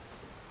place.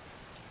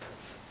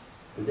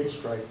 Did they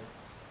strike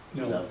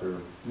No, out there?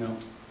 no.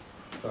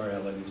 Sorry, I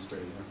let you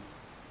straight there.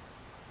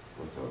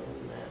 What's our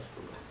own ask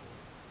for that?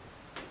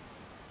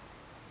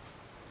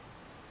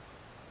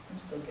 I'm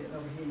still getting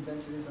over he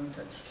invented his own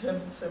type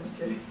of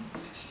cemetery.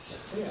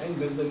 Yeah, I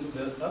invented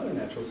the other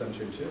natural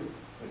cemetery too.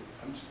 I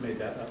just made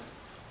that up.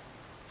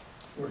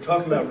 We're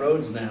talking about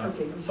roads now.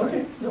 Okay, I'm sorry.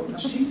 Okay, no,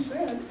 she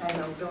said. I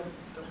know, don't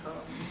call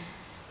me.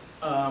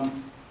 I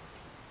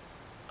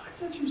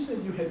thought you said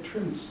you had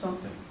trimmed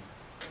something.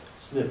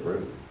 Snip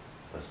Road.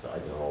 I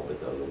done all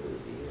but a little bit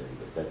at the end,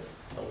 but that's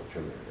all the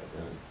trimming I got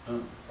done.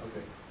 Oh,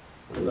 okay.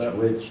 Is that-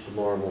 Which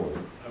tomorrow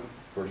morning, Oh.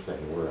 first thing,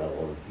 we're out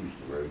on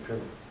Houston Road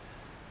trimming.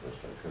 Let's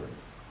start trimming.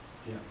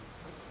 Yeah.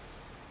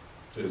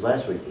 Because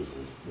last week was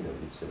just,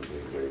 good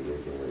cemetery,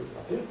 everything ready.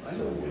 Yeah, I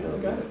know, I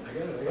got it. I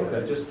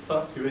Okay. just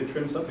thought you had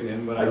trimmed something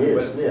and when I I did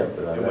went, snip,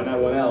 but I. and when I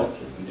went out,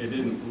 it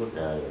didn't look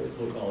No,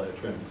 all that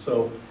trim.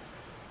 So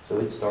so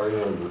it's starting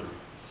on,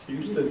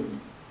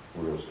 Houston,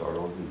 we're gonna start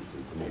on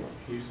Houston tomorrow.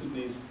 Houston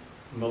needs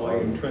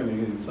mowing and trimming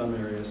in some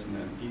areas and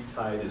then East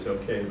Hyde is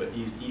okay, but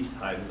East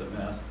Hyde is a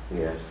mess.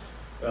 Yes.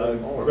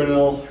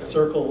 Grinnell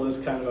Circle is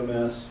kind of a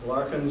mess.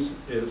 Larkins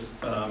is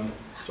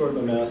sort of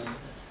a mess.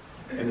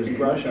 And there's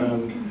brush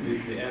on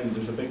the end.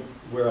 There's a big,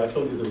 where I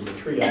told you there was a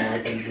tree on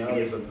Larkins, now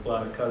there's a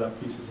lot of cut up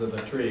pieces of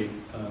the tree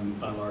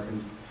on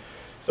Larkins.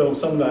 So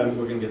sometime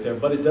we're gonna get there,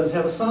 but it does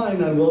have a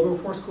sign on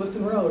Wilberforce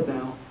Clifton Road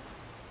now.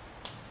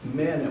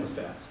 Man, that was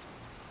fast.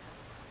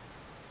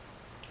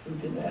 Who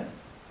did that?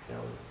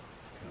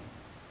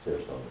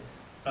 Sarasota.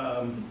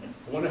 I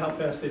wonder how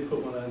fast they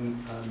put one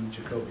on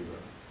Jacoby Road.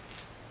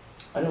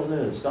 I don't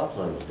know, the stop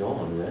sign was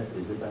gone,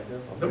 is it back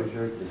up? I'm pretty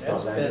sure it's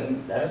not back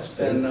up. That's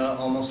been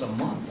almost a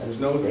month. That's There's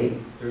no- the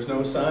state. There's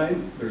no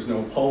sign, there's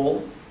no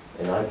pole.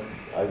 And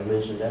I've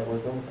mentioned that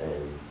with them,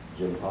 and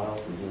Jim Pyle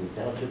from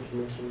the Township's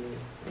mentioned it.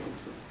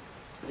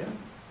 Yeah,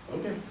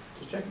 okay,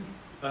 just checking.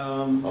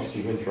 I'll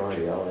see him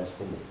Friday, I'll ask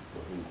him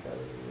what he's got to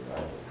do. I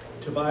don't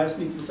know. Tobias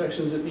needs some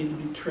sections that need to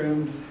be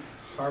trimmed.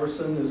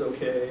 Harbison is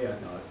okay, I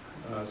thought.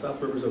 South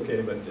River's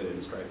okay, but it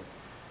didn't strike.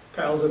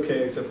 Kyle's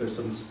okay, except there's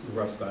some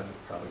rough spots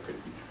that probably could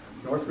be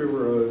trimmed. North River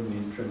Road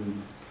needs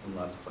trimmed from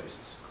lots of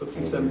places.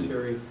 Clifton Tangy.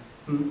 Cemetery,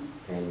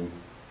 And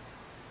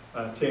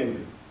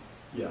Tangy,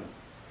 yeah.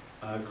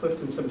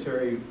 Clifton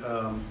Cemetery,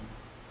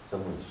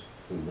 someone's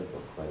cleaned up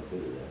quite a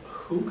bit of that.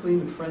 who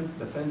cleaned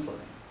the fence line?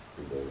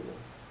 Who did it?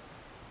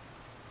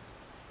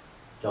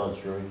 John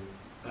Shrew.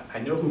 I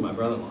know who my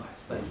brother-in-law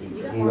is, thank you.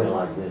 He went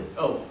like this.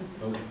 Oh,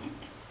 okay,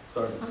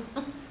 sorry.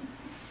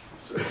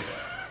 So,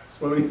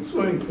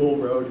 Swimming pool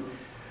road,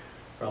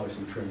 probably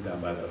some trim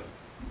down by the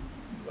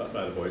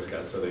Boy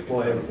Scouts so they can.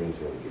 Well, everything's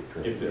gonna get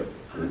trimmed. If they're,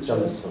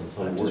 Some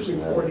I'm worse just than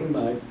that. reporting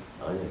my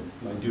I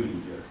know. duty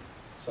here.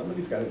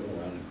 Somebody's got to go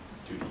around and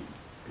be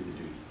the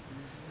duty.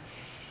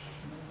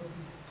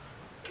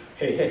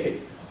 Hey.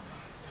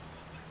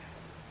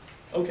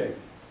 Okay.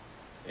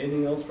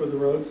 Anything else for the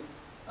roads?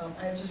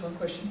 I have just one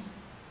question,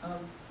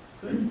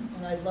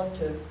 and I'd love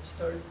to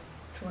start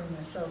touring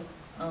myself,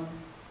 and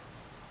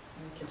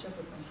catch up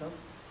with myself.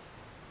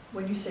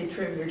 When you say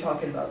trim, you're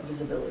talking about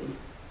visibility.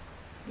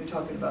 You're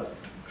talking about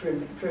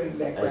trimming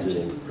back As branches.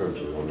 it and stuff.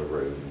 encroaches on the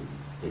road and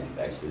take it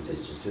back to,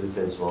 just to the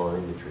fence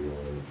line, the tree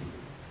line.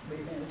 But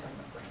you're mainly talking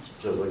about branches.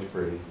 So it looks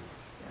pretty.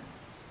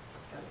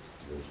 Got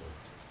it. There's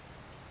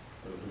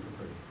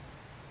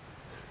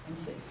And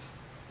safe.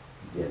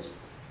 Yes.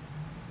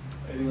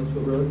 Anything else for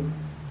the road?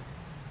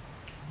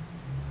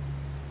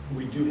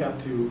 We do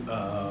have to,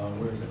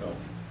 where is it going?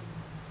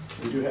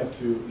 We do have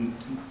to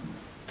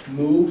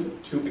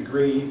move to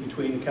agree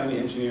between the county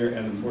engineer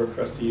and the board of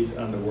trustees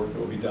on the work that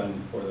will be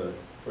done for the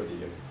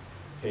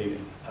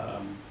paving.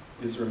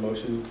 Is there a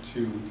motion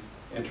to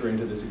enter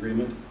into this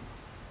agreement?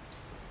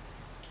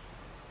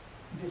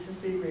 This is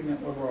the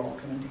agreement where we're all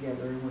coming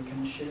together and we're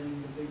kind of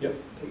sharing the big Yep.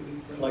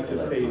 paving thing. Collective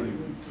That's our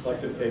paving, part.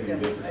 collective paving Yeah,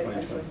 bid for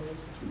I so 2020. move.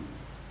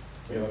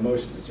 We have a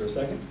motion, is there a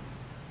second?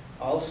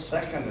 I'll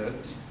second it.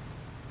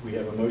 We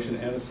have a motion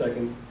and a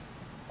second.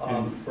 Any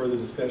Um, further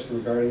discussion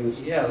regarding this?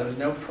 Yeah, there's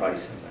no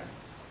price in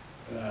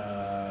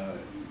there.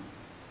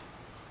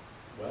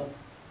 Well,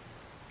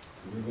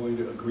 we're going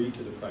to agree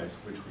to the price,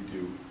 which we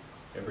do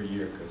every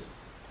year, because,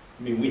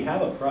 I mean, we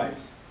have a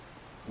price.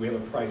 We have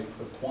a price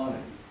per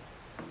quantity.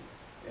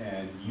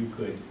 And you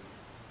could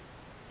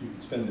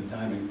spend the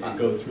time and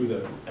go through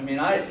the I mean,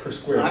 per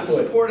square I'm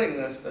foot. supporting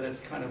this, but it's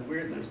kind of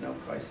weird, there's no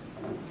price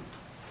in there.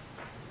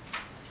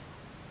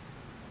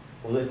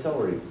 Well, it's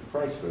already, the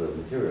price for the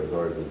materials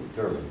already been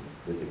determined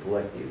with the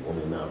collective on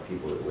the amount of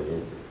people that went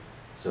into it.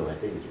 So I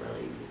think it's around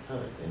 80 a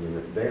ton. And then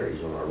it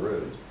varies on our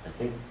roads. I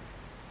think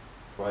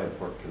Bryant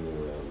Park can be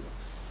around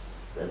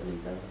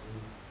 70,000.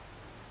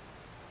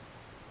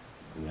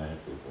 I mean, I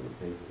have to look on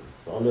the paper.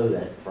 So I'll know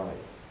that Friday.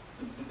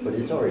 But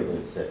it's already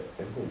been set,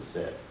 everything's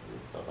set.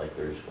 It's not like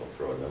they're just gonna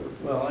throw a number. to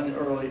it. Well,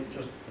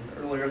 just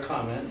an earlier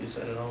comment, you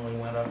said it only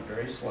went up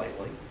very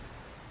slightly.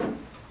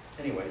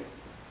 Anyway,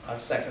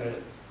 I've seconded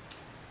it.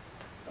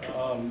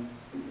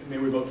 May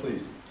we vote,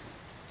 please?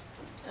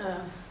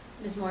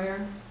 Ms. Moyer,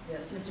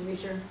 Yes. Mr.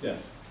 Reacher,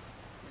 Yes.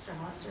 Mr.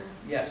 Hollister,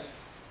 Yes,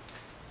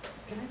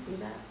 can I see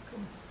that? Cool.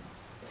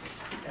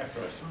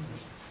 after I sign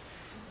this.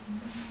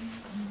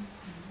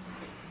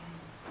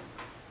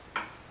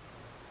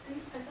 See,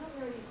 I thought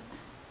we already,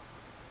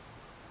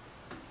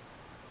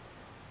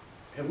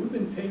 Have we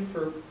been paid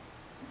for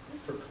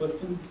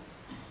Clifton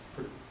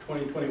for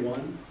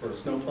 2021, for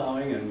snow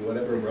plowing and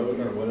whatever road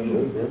or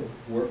whatever Yeah,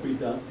 work we've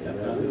done? yeah, have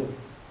they done? will.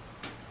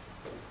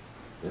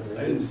 Yeah, they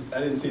I will.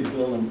 didn't see the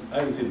bill, I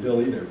didn't see the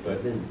bill either, but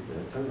But then,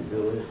 I turned the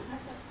bill in,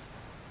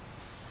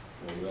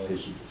 we'll,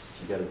 because she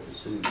got it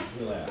pursued.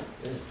 we'll ask.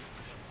 Yeah.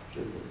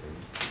 Should have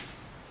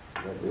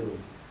been. That bill.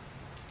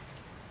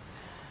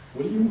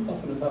 What are you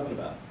huffing and puffing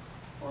about?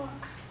 well,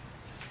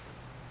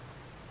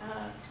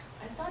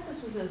 I thought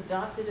this was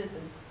adopted at the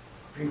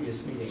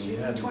Previous meeting, you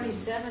June had.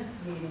 27th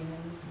meeting.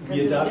 and-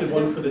 We adopted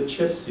because one for the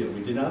chip seal,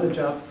 we did not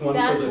adopt one for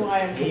That's the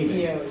why I'm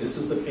paving. confused. This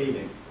is the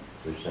paving.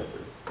 They're separate.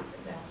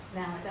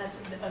 Now, that's,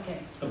 okay.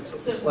 Okay.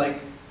 So it's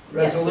like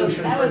Yeah, so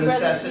resolution that for was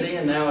necessity,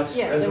 and now it's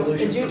Yeah,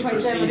 resolution in June for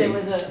 27th, there proceeding.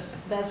 was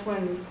that's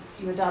when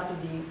you adopted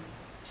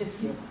the chip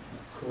seal.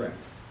 Correct,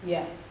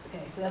 Yeah,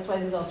 okay, so that's why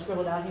this is all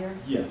scribbled out here?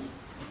 yes.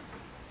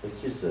 It's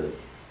just a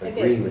Okay.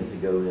 agreement to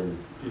go in.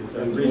 It's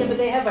Yeah, agreement. but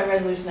they have by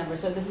resolution number,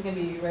 so this is gonna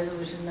be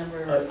resolution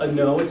number,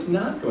 No, it's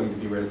not going to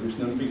be resolution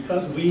number,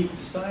 because we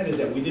decided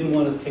that we didn't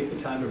want to take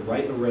the time to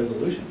write a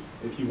resolution.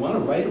 If you want to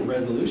write a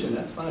resolution,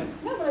 that's fine.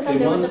 no, but I They thought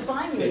there was want- a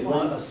fine you They was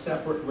want one. a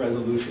separate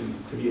resolution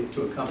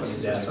to accompany This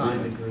is that a signed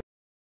agreement.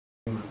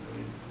 agreement.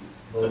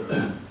 Voted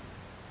on.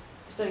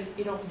 So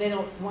they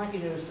don't want you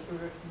to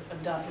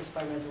adopt this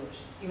by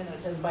resolution, even though it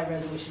says by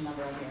resolution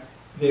number on here.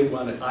 They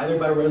want it either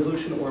by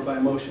resolution or by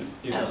motion.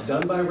 If it's Oh.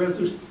 done by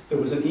resolution, there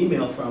was an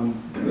email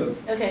from the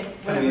Okay, county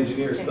whatever.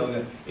 engineer Okay. spelling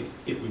that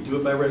if we do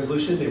it by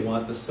resolution, they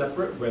want the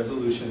separate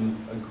resolution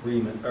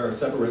agreement, or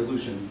separate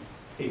resolution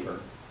paper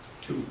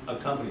to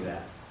accompany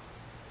that.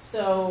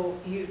 So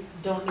you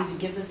don't need to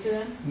give this to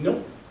them?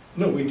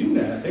 No, we do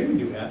that, I think we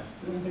do that.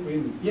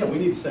 Yeah, we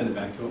need to send it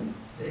back to them.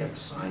 They have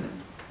to sign it.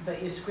 But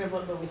we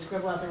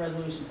scribble out the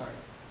resolution part.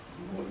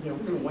 Yeah, we're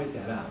gonna white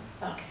that out.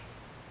 Okay,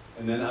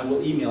 And then I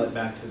will email it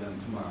back to them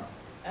tomorrow.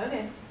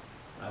 okay.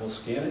 I will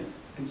scan it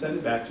and send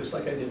it back, just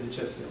like I did the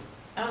chip seal.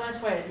 Oh, that's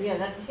why, yeah,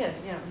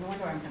 no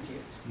wonder I'm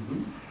confused.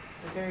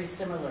 It's very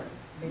similar,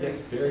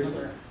 Yes, very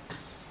similar.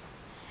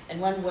 And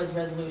one was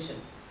resolution,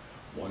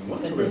 One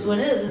was but a this one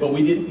resolution. is. But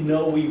we didn't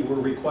know we were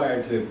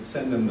required to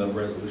send them the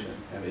resolution,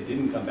 and they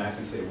didn't come back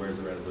and say, where's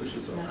the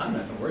resolution, so I'm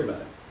not gonna worry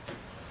about it.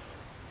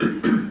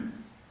 Okay.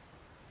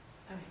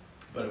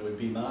 But it would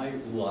be my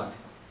luck,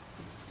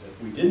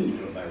 if we didn't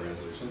do it by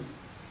resolution,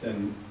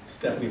 then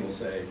Stephanie will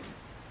say,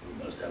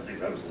 we must have the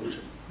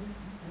resolution.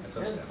 It That's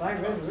how says Stephanie by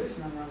talks. resolution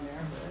number on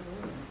there.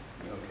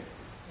 Okay,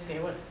 Okay,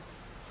 what,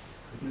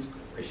 goodness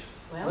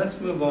gracious. well, Let's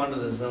move on to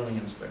the zoning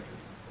inspector.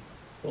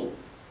 Well,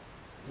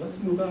 let's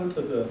move on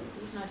to the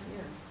who's not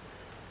here?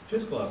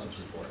 fiscal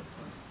officer's report.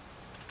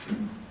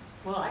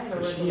 Well, I have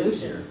a She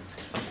is resolution.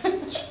 here.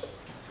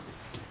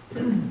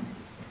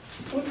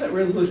 What's that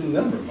resolution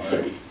number,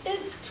 Mark?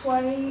 It's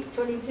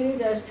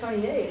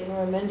 2022-28, and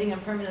we're amending a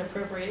permanent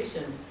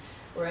appropriation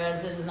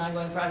Whereas it is an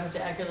ongoing process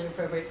to accurately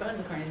appropriate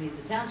funds according to the needs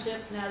of the township.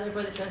 Now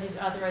therefore the trustees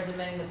authorize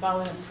amending the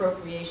following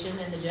appropriation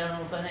in the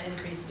general fund to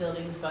increase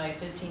buildings by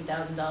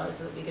 $15,000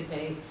 so that we could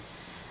pay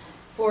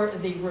for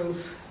the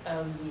roof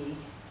of the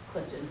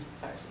Clifton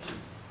Fire Station.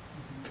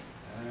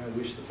 I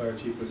wish the fire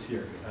chief was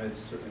here. I'd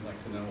certainly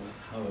like to know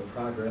how the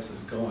progress is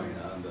going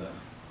on the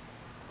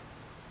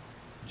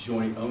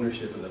joint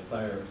ownership of the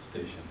fire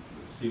station,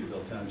 with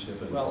Cedarville Township.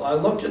 And Well, I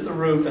looked at the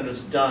roof and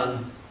it's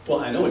done. well,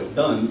 I know it's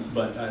done,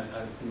 but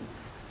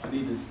I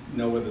need to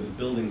know whether the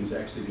building is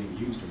actually being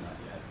used or not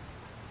yet.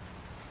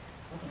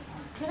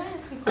 Can I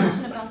ask a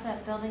question about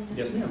that building? Yes,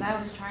 Just because ma'am. I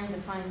was trying to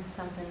find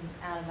something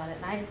out about it.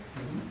 And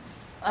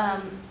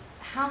Mm-hmm.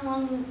 how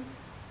long,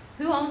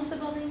 who owns the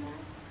building now?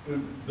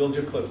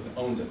 Villager Clifton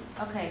owns it.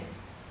 Okay,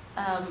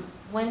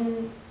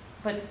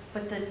 but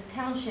the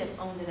township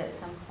owned it at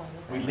some point,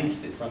 is that We right?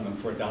 leased it from them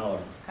for $1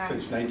 Gotcha.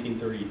 since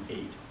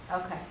 1938,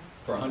 Okay,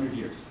 for 100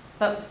 years.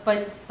 but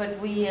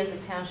we as a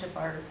township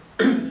are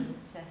paying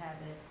to have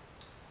it,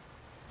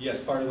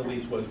 Yes, part of the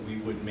lease was we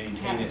would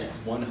maintain it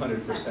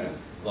 100%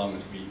 as long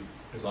as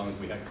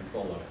we had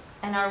control of it.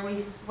 and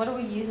what are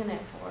we using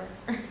it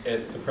for?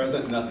 At the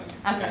present, nothing.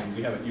 Okay. And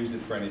we haven't used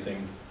it for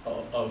anything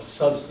of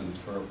substance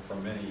for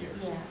many years.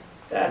 Yeah,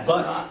 That's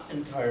But- not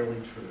entirely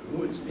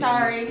true. It's been-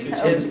 Sorry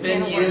to It's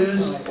been open the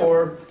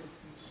word. used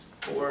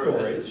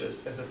Storage.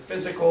 as a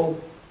physical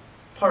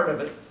part of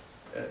it,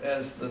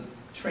 as the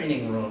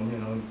training room, you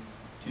know,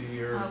 do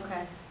your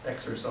okay,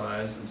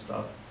 exercise and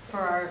stuff.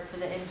 for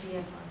the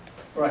NGM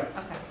fund, Right.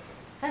 okay.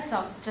 That's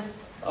all, just,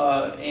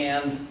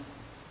 And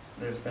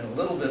there's been a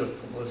little bit of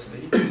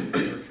publicity.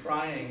 We're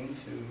trying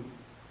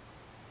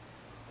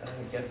to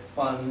get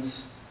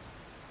funds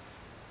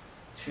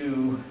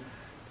to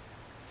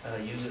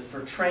use it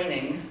for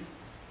training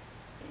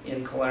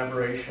in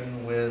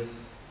collaboration with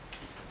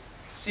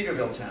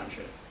Cedarville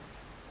Township.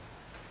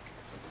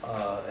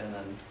 And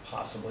then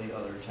possibly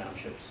other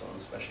townships on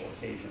special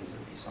occasions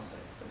would be something.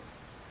 But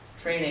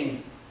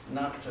training,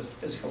 not just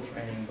physical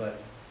training,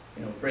 but,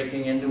 you know,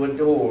 breaking into a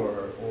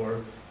door,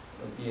 or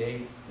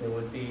there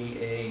would be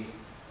a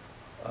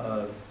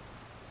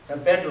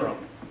bedroom.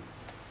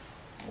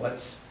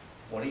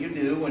 What do you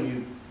do when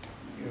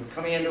you're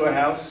coming into a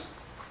house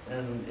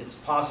and it's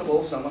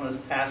possible someone has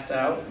passed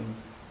out and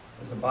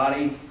there's a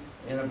body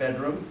in a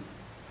bedroom?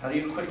 How do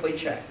you quickly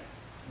check?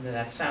 I mean,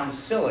 that sounds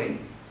silly,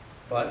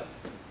 but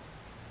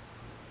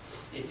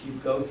if you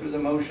go through the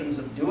motions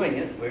of doing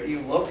it, where do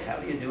you look? How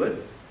do you do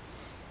it?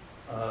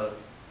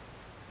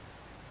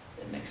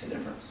 It makes a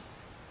difference.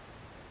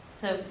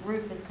 so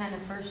roof is kind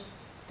of first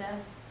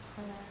step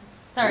for that?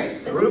 Sorry.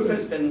 The this roof is-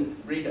 has been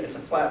redone, it's a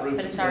flat roof,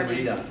 But it's it's been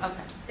already, redone.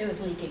 okay. It was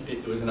leaking.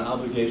 It was an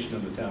obligation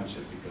of the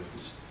township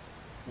because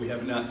we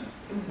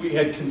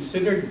had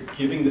considered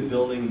giving the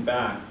building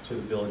back to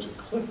the village of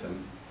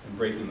Clifton and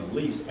breaking the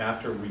lease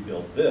after we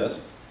built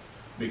this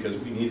because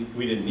we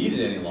didn't need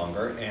it any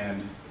longer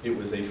and it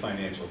was a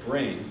financial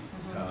drain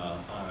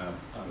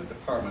on a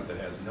department that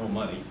has no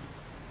money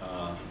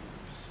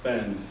to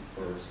spend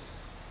for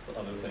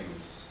other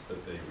things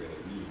that they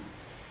really need.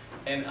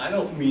 And I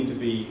don't mean to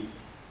be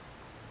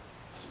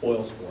a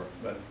spoil sport,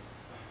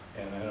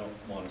 and I don't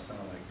want to sound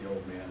like the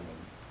old man when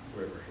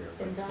we were here,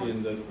 Then but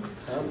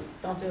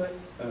don't. Don't do it.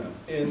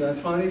 in the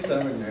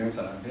 27 years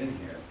that I've been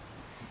here,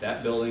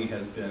 that building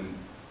has been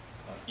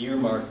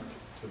earmarked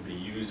to be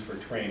used for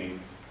training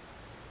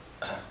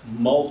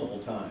multiple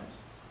times,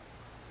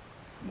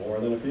 more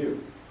than a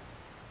few.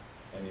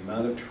 And the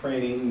amount of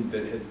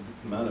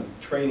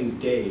training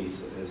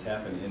days that has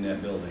happened in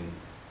that building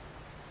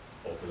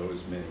over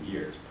those many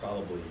years,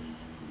 probably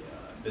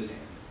this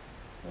hand,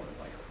 more than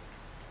likely.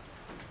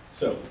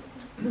 So,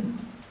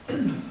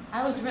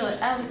 I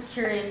was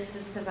curious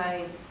just because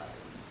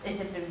it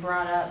had been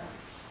brought up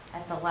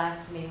at the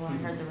last meeting when I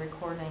heard the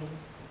recording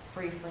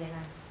briefly, and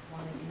I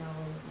wanted to know a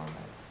little bit more about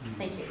it.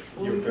 Thank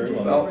you. you're very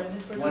continue, welcome. Well, Brendan,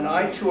 for when now?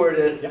 I toured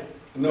it,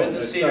 No, With the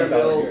it's not $1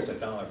 Cedarville- here, it's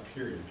 $1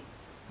 period.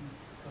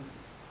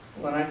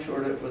 when I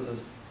toured it with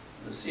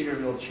the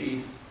Cedarville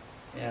chief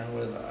and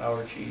with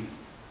our chief,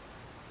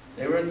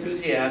 they were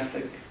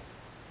enthusiastic,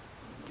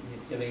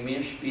 giving me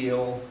a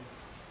spiel,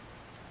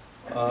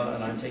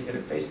 and I take it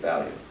at face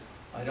value.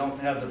 I don't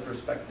have the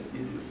perspective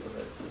you do with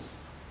it.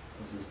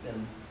 This has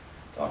been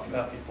talked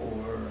about before.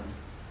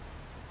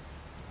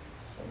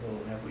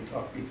 Although, have we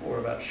talked before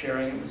about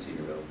sharing it with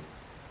Cedarville?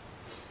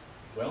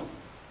 Well,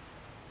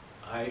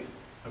 I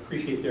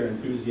appreciate their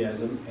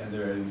enthusiasm, and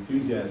their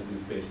enthusiasm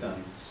is based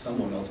on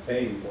someone else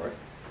paying for it,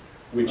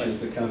 which is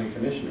the county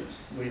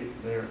commissioners. We're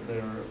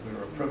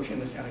approaching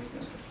the county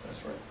commissioners,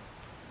 that's right.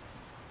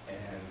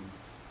 And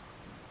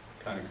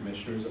county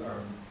commissioners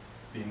are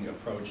being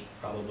approached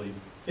probably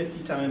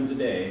 50 times a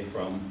day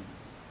from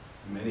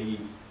many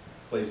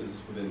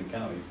places within the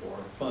county for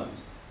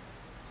funds.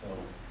 So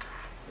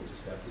we'll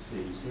just have to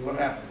see See what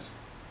happens.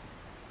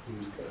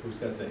 who's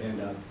got the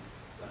handout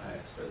the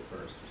highest or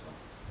first or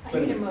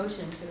something. I need a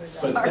motion to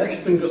adopt.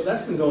 But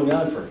that's been going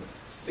on for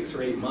 6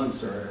 or 8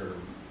 months or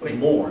Wait.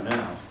 more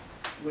now.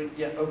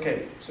 Yeah,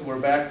 okay, so we're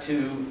back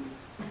to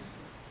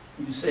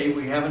You say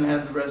we haven't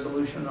had the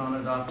resolution on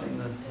adopting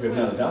the, We have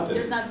not adopted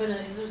There's it. not been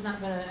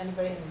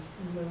anybody has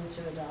moved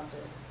to adopt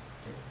it.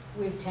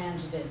 We've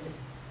tangented.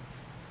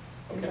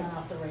 We've Okay. gone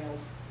off the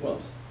rails. Well,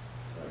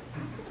 sorry.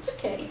 It's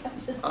okay, I'm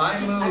just, I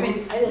mean,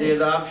 move I didn't- the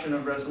adoption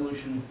of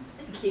resolution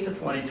thank you.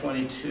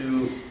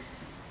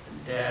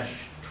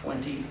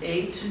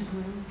 2022-28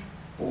 Mhm.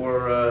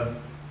 for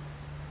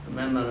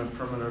amendment of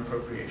permanent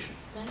appropriation.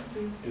 Thank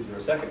you. Is there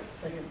a second?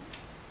 Second.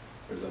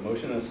 There's a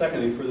motion and a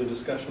second. Any further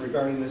discussion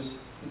regarding this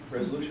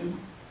resolution?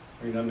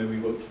 Hearing none, may we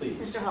vote, please?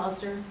 Mr.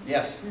 Hollister,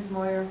 Yes. Ms.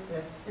 Moyer,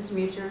 Yes. Mr.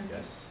 Mutcher.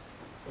 Yes.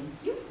 Thank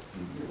you.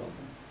 You're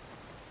welcome.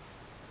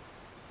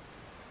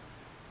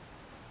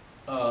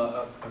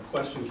 A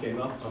question came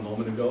up a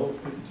moment ago.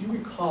 Do you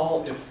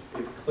recall if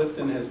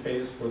Clifton has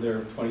paid us for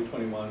their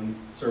 2021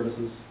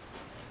 services?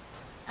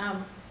 I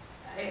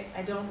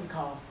don't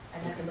recall.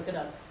 I'd have to look it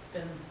up. It's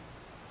been,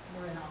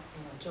 we're in,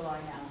 July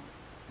now.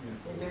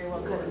 They very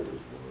well could have.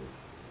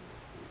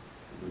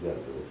 We got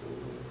to go to.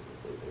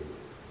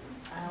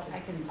 I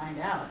can find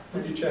out.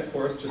 Would you check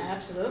for us, just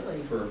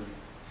Absolutely. for,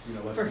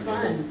 what's For in the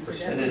fun, old- for It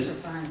definitely is- for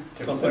fun.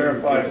 To Something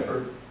clarify we-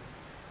 for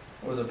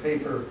the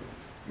paper,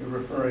 you're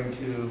referring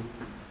to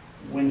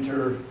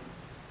winter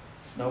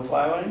snow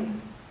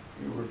plowing?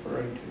 You're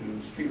referring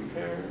to street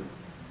repair?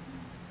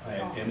 I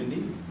am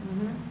indeed,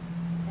 Mm-hmm.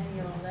 Any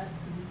of all that?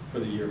 for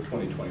the year of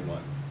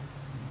 2021.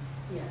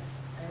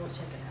 Yes, I will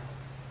check it out.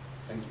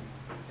 Thank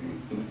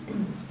you.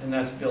 And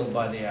that's billed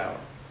by the hour.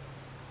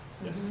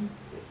 Yes.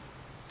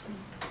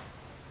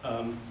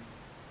 Mhm.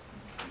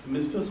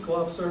 Ms. Fiscal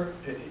Officer,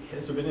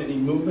 has there been any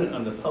movement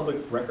on the public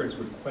records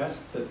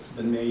request that's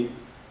been made?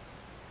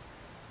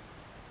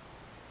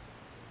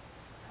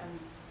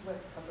 What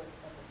public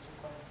records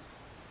request?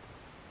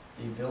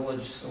 The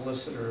village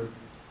solicitor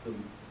The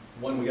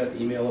one we got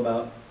the email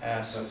about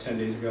asked 10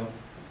 days ago?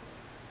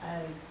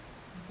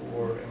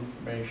 for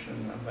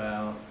information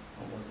about,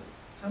 what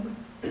was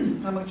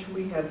it? How much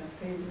we have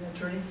paid in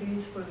attorney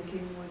fees for the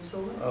Kingwood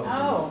Solar?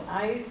 Oh,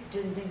 I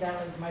didn't think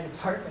that was my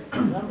department for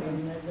some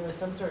reason. There was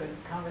some sort of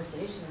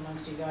conversation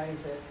amongst you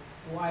guys that,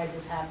 why is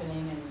this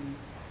happening and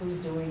who's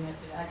doing it,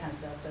 that kind of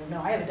stuff. So,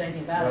 no, I haven't done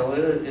anything about Well,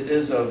 it. it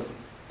is of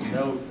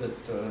note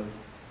that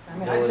I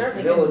mean, I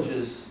certainly can. village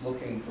is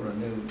looking for a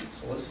new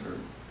solicitor.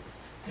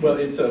 Well,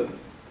 it's a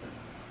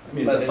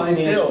But it's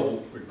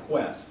financial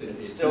request.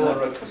 It's still not-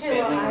 a Okay, well,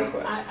 standing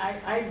request.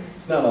 I just.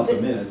 It's not off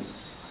the minutes,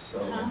 so.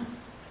 Huh?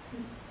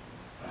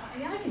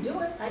 Yeah, I can do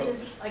it. I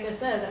just, like I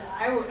said,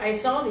 I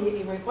saw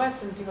the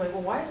requests and people were like,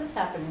 well, why is this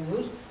happening?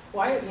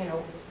 Why,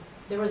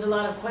 there was a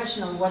lot of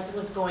question on what's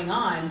going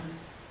on,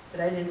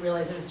 but I didn't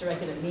realize it was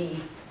directed at me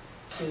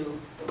to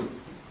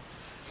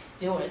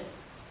do it.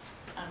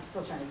 I'm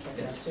still trying to catch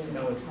up It's,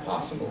 to. it's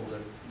possible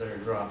that they're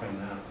dropping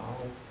that.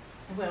 I'll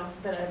Well,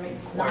 but I mean,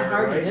 it's not inquire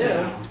hard to right do.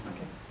 now.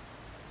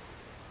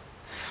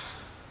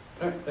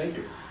 All right, thank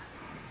you.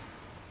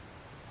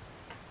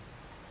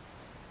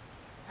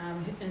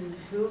 And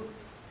who,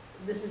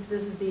 this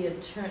is the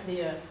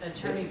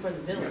attorney for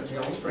the village,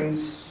 Yellow right?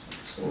 Springs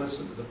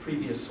solicitor, the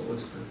previous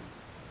solicitor.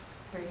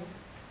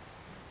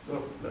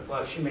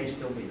 Well, she may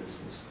still be the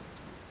solicitor.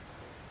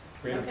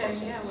 Grant Okay,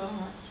 parcels. yeah, well,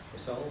 that's,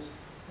 Parcels?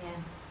 Yeah,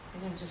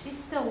 I can just,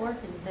 she's still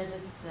working, they're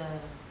just,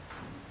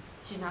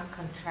 she's not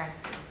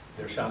contracted,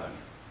 They're shopping.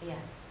 yeah.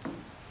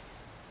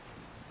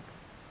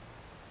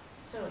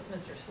 so it's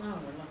Mr. Sloan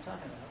we're not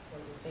talking about,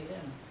 what we paid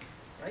him,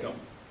 right? No.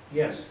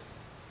 Yes.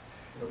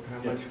 How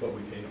Yeah, much? what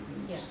we paid them.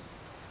 Yeah.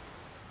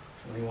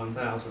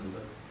 21,000,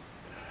 but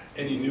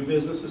Any new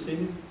business this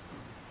evening?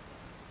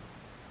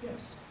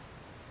 Yes.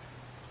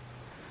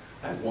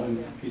 I have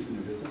one piece of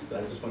new business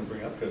that I just want to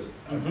bring up because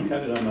I've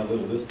had it on my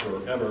little list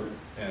forever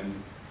and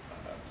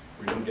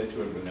we don't get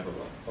to it, we never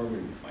will, or we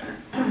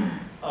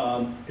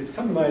might. It's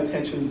come to my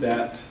attention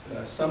that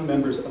some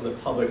members of the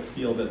public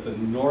feel that the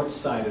north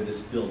side of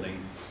this building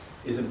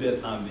is a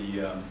bit on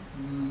the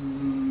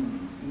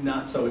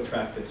not so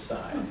attractive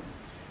side.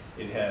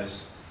 It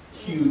has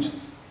huge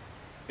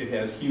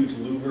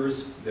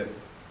louvers that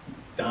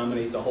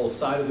dominate the whole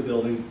side of the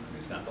building.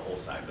 It's not the whole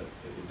side, but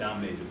it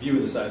dominates the view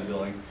of the side of the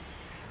building.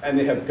 And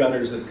they have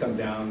gutters that come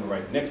down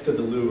right next to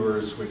the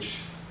louvers, which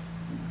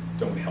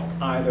don't help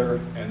either.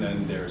 And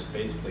then there's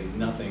basically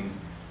nothing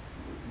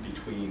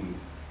between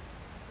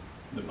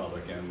the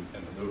public and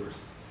the louvers.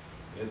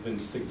 It has been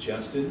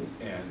suggested,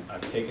 and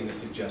I've taken the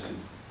suggestion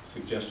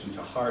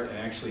to heart and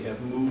actually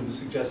have moved the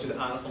suggestion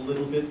out a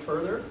little bit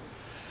further,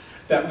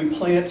 that we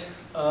plant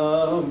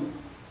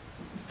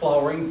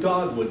flowering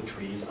dogwood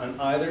trees on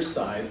either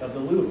side of the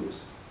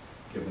louvers.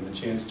 Give them a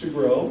chance to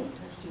grow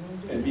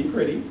and be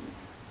pretty,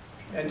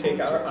 and take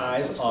our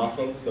eyes off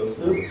of those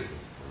louvers.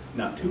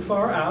 Not too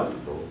far out,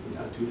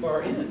 not too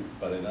far in,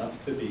 but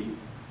enough to be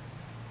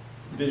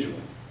visual.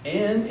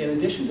 And in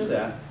addition to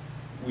that,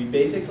 we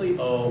basically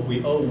owe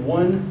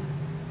one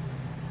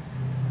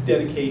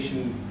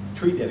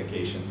tree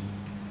dedication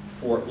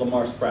for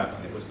Lamar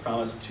Spratlin. It was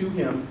promised to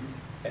him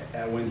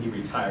when he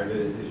retired,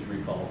 as you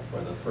recall, for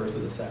the first or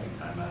the second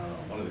time, I don't know,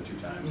 one of the two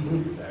times that he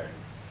retired.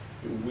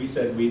 We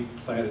said we'd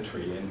plant a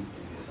tree in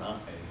his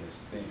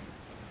nice name.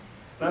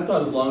 And I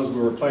thought as long as we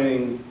were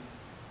planting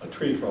a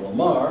tree for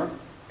Lamar,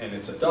 and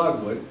it's a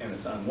dogwood, and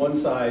it's on one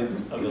side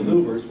of the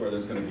louvers where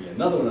there's gonna be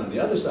another one on the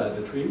other side of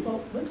the tree,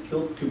 well, let's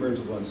kill two birds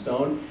with one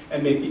stone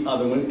and make the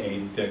other one a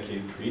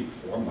dedicated tree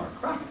for Mark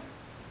Crockett.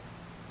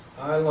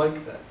 I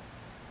like that.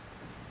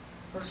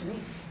 Works for me.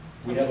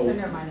 We have Okay,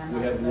 never mind, I'm we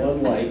not- have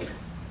one like,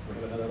 we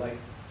have another like.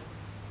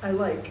 I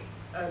like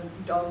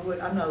dogwood,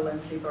 I'm not a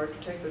landscape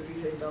architect, but if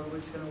you say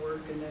dogwood's gonna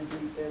work and then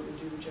that would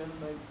do the job,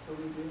 I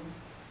believe you.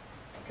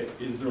 Okay,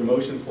 is there a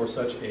motion for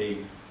such a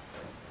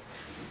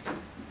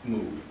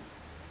move?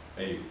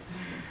 A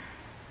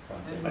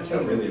project? It's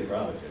not really a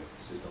project,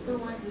 it's just a Who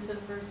little. went, who said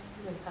first,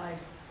 who was tied?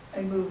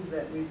 I move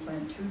that we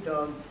plant 2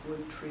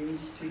 dogwood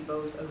trees to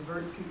both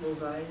avert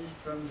people's eyes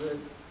from the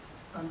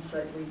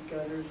unsightly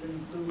gutters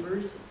and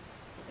louvers,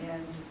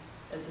 and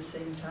at the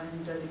same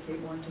time dedicate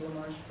one to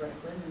Lamar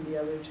Sprecklin and the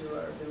other to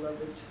our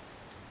beloved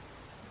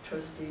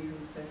trustee who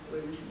passed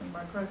away recently,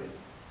 Mark Crockett.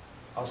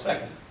 I'll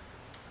second.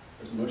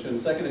 There's a motion and a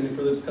second. Any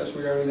further discussion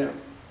regarding that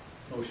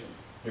motion?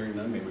 Hearing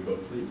none, may we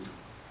vote, please?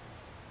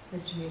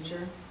 Mr.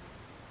 Mucher?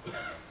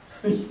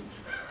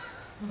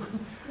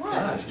 What?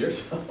 Gosh, you're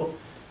so.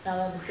 Not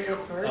allowed to say it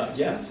first?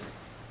 Yes.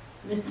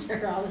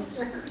 Mr.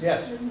 Hollister?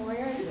 Yes. Ms.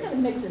 Moyer? I just gotta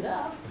mix it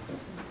up.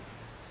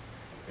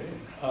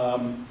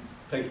 Okay.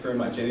 Thank you very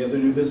much. Any other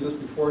new business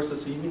before us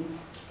this evening?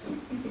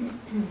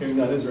 Hearing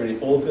none, is there any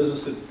old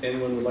business that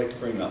anyone would like to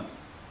bring up?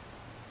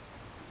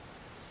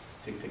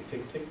 Tick, tick,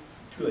 tick, tick.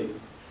 Too late.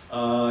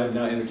 I've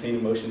now entertained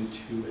a motion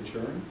to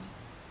adjourn.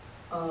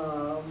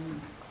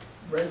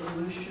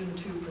 Resolution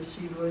to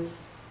proceed with.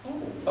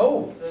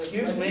 Oh,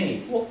 excuse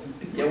me. Well,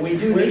 Yeah, we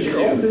do where's need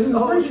your to. old business?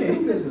 Oh, Where's your okay.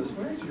 new business?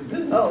 Where's your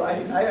business? Oh,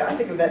 I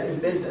think of that as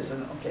business,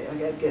 and okay, I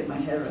gotta get my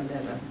head around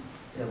that.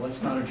 Yeah,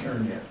 let's not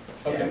adjourn yet.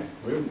 Okay,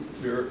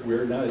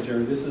 we're not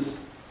adjourned. This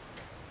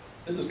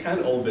is kind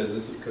of old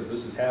business because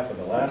this is half of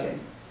the last Okay.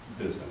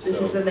 business. This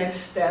is So the next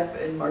step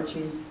in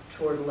marching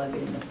toward a levy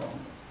in the fall.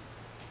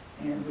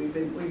 And we've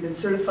been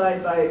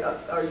certified by,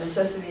 our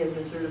necessity has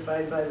been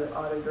certified by the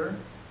auditor,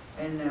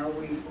 and now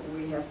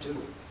we have to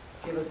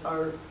give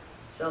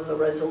ourselves a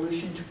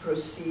resolution to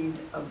proceed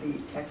of the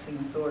taxing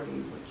authority,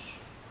 which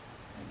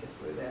I guess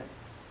we're that.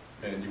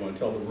 And you want to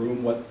tell the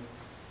room what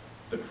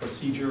the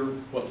procedure,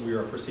 what we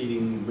are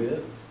proceeding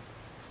with?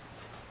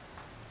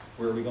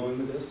 Where are we going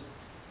with this?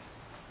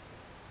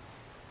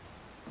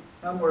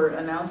 We're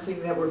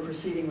announcing that we're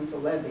proceeding with the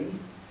levy.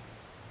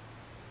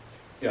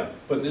 Yeah,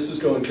 but this is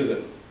going to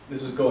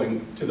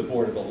the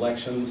Board of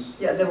Elections.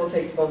 Yeah, then we'll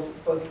take both,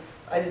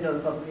 I didn't know the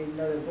public didn't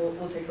know that,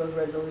 we'll take both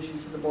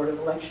resolutions to the Board of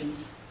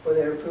Elections for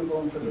their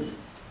approval and for the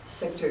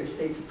Secretary of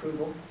State's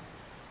approval.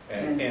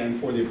 And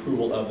for the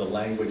approval of the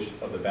language,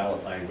 of the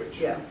ballot language.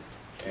 Yeah,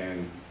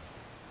 And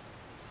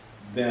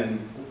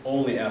then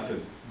only after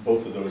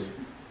both of those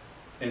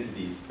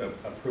entities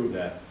approve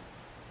that,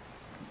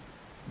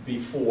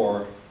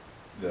 before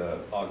the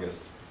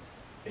August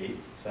 8th,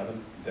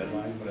 7th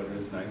deadline, whatever it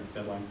is, 9th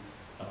deadline,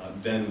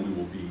 then we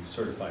will be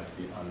certified to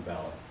be on the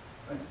ballot,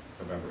 Right.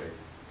 November 8th.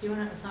 Do you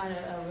want to assign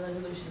a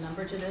resolution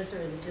number to this,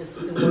 or is it just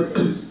the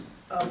wordage?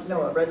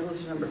 no, a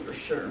resolution number for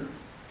sure.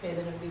 Okay,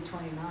 then it'd be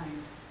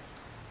 29.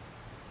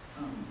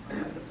 I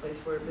have the place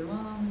where it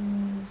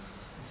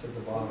belongs. It's at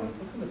the bottom.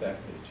 Look on the back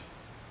page.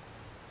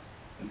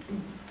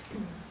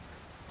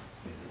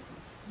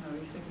 No,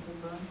 you think it's at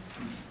the bottom?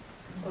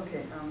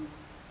 Okay,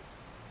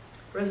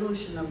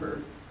 resolution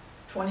number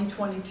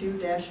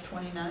 2022-29.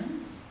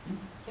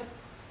 Yep.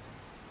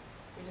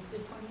 We just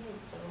did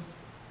 28, so.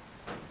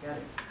 Got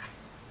it.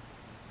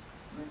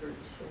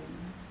 Records saying.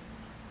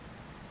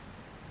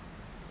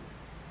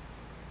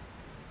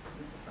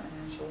 Is the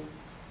financial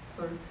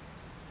clerk.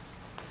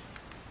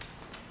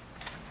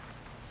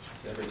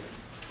 She's everything.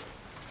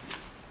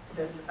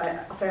 That's,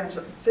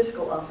 financial,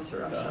 fiscal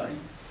officer, I'm Uh-huh.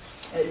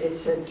 sorry. It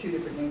said 2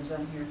 different names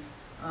on here.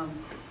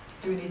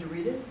 Do we need to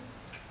read it?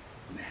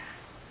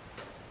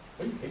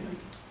 Well, you can.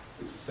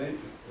 It's the same,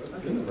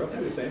 Okay. isn't it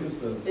roughly the same as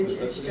the It's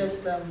necessity?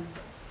 just,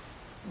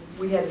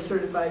 we had to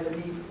certify the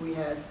need we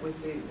had with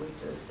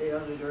the state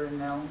auditor, and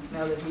now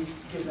that he's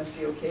given us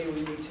the okay,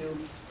 we need to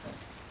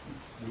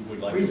We would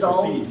like to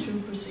resolve proceed. to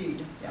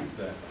proceed. Yeah,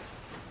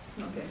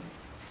 Exactly. okay.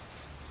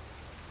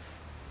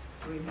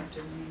 Do we have to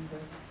name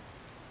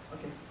the,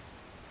 okay.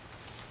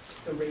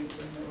 The rate and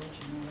millage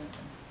and all that?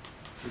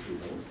 Did you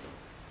vote?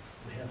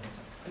 We have.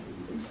 I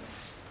didn't think so.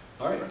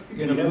 All right.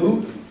 You're gonna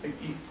move?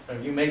 Are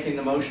you making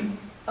the motion?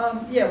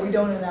 Yeah, we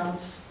don't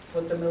announce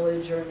what the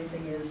millage or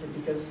anything is,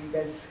 because you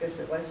guys discussed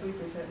it last week,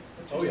 is that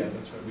what Oh, you're yeah,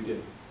 saying? that's right, we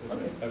did.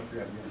 That's right. I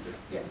forgot you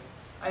Yeah,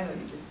 I know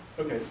you did.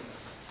 were Okay.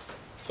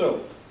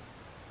 So,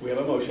 we have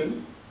a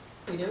motion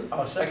We do?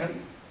 I'll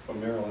second.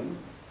 from Marilyn.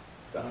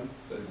 Don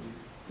said,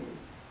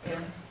 Yeah.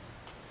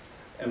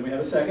 and we have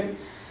a second.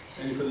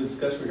 Any further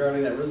discussion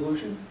regarding that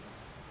resolution?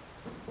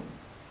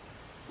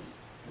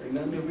 Hearing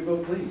none, may we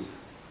vote, please?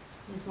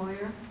 Ms.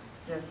 Moyer?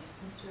 Yes.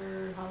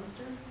 Mr.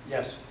 Hollister?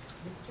 Yes.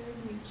 Mr.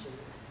 Mucher?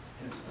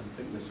 Yes, I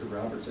think Mr.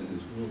 Robertson,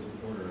 his rules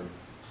of order, are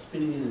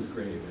spinning in his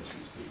grave as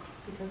we speak.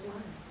 Because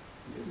why?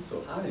 Because it's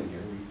so hot in here,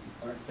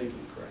 we aren't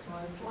thinking correctly.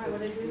 Well, that's a Why good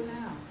would I do excuse.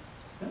 now?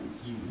 Not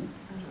you.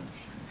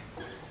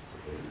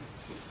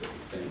 Silly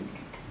thing.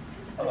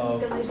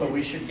 So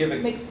we should give a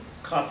Makes,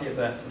 copy of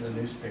that to the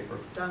newspaper.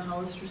 Don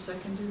Hollister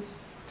seconded.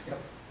 If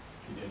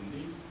you didn't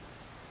need.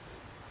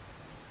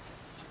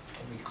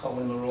 Are we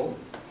calling the roll?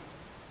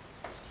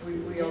 We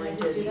Didn't I already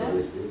just do did. that?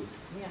 Always do.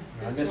 Yeah.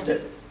 I missed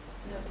it.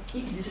 No,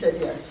 you You said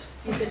yes.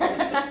 You said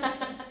yes.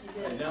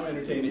 You I did. now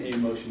entertain a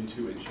motion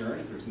to adjourn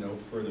if there's no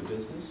further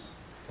business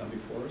come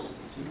before us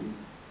this evening.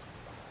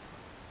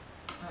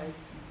 That's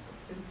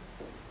good.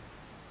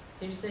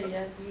 Did you say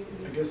yeah?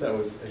 I guess that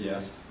was a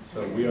yes.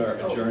 So we are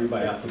adjourned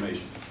by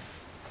acclamation.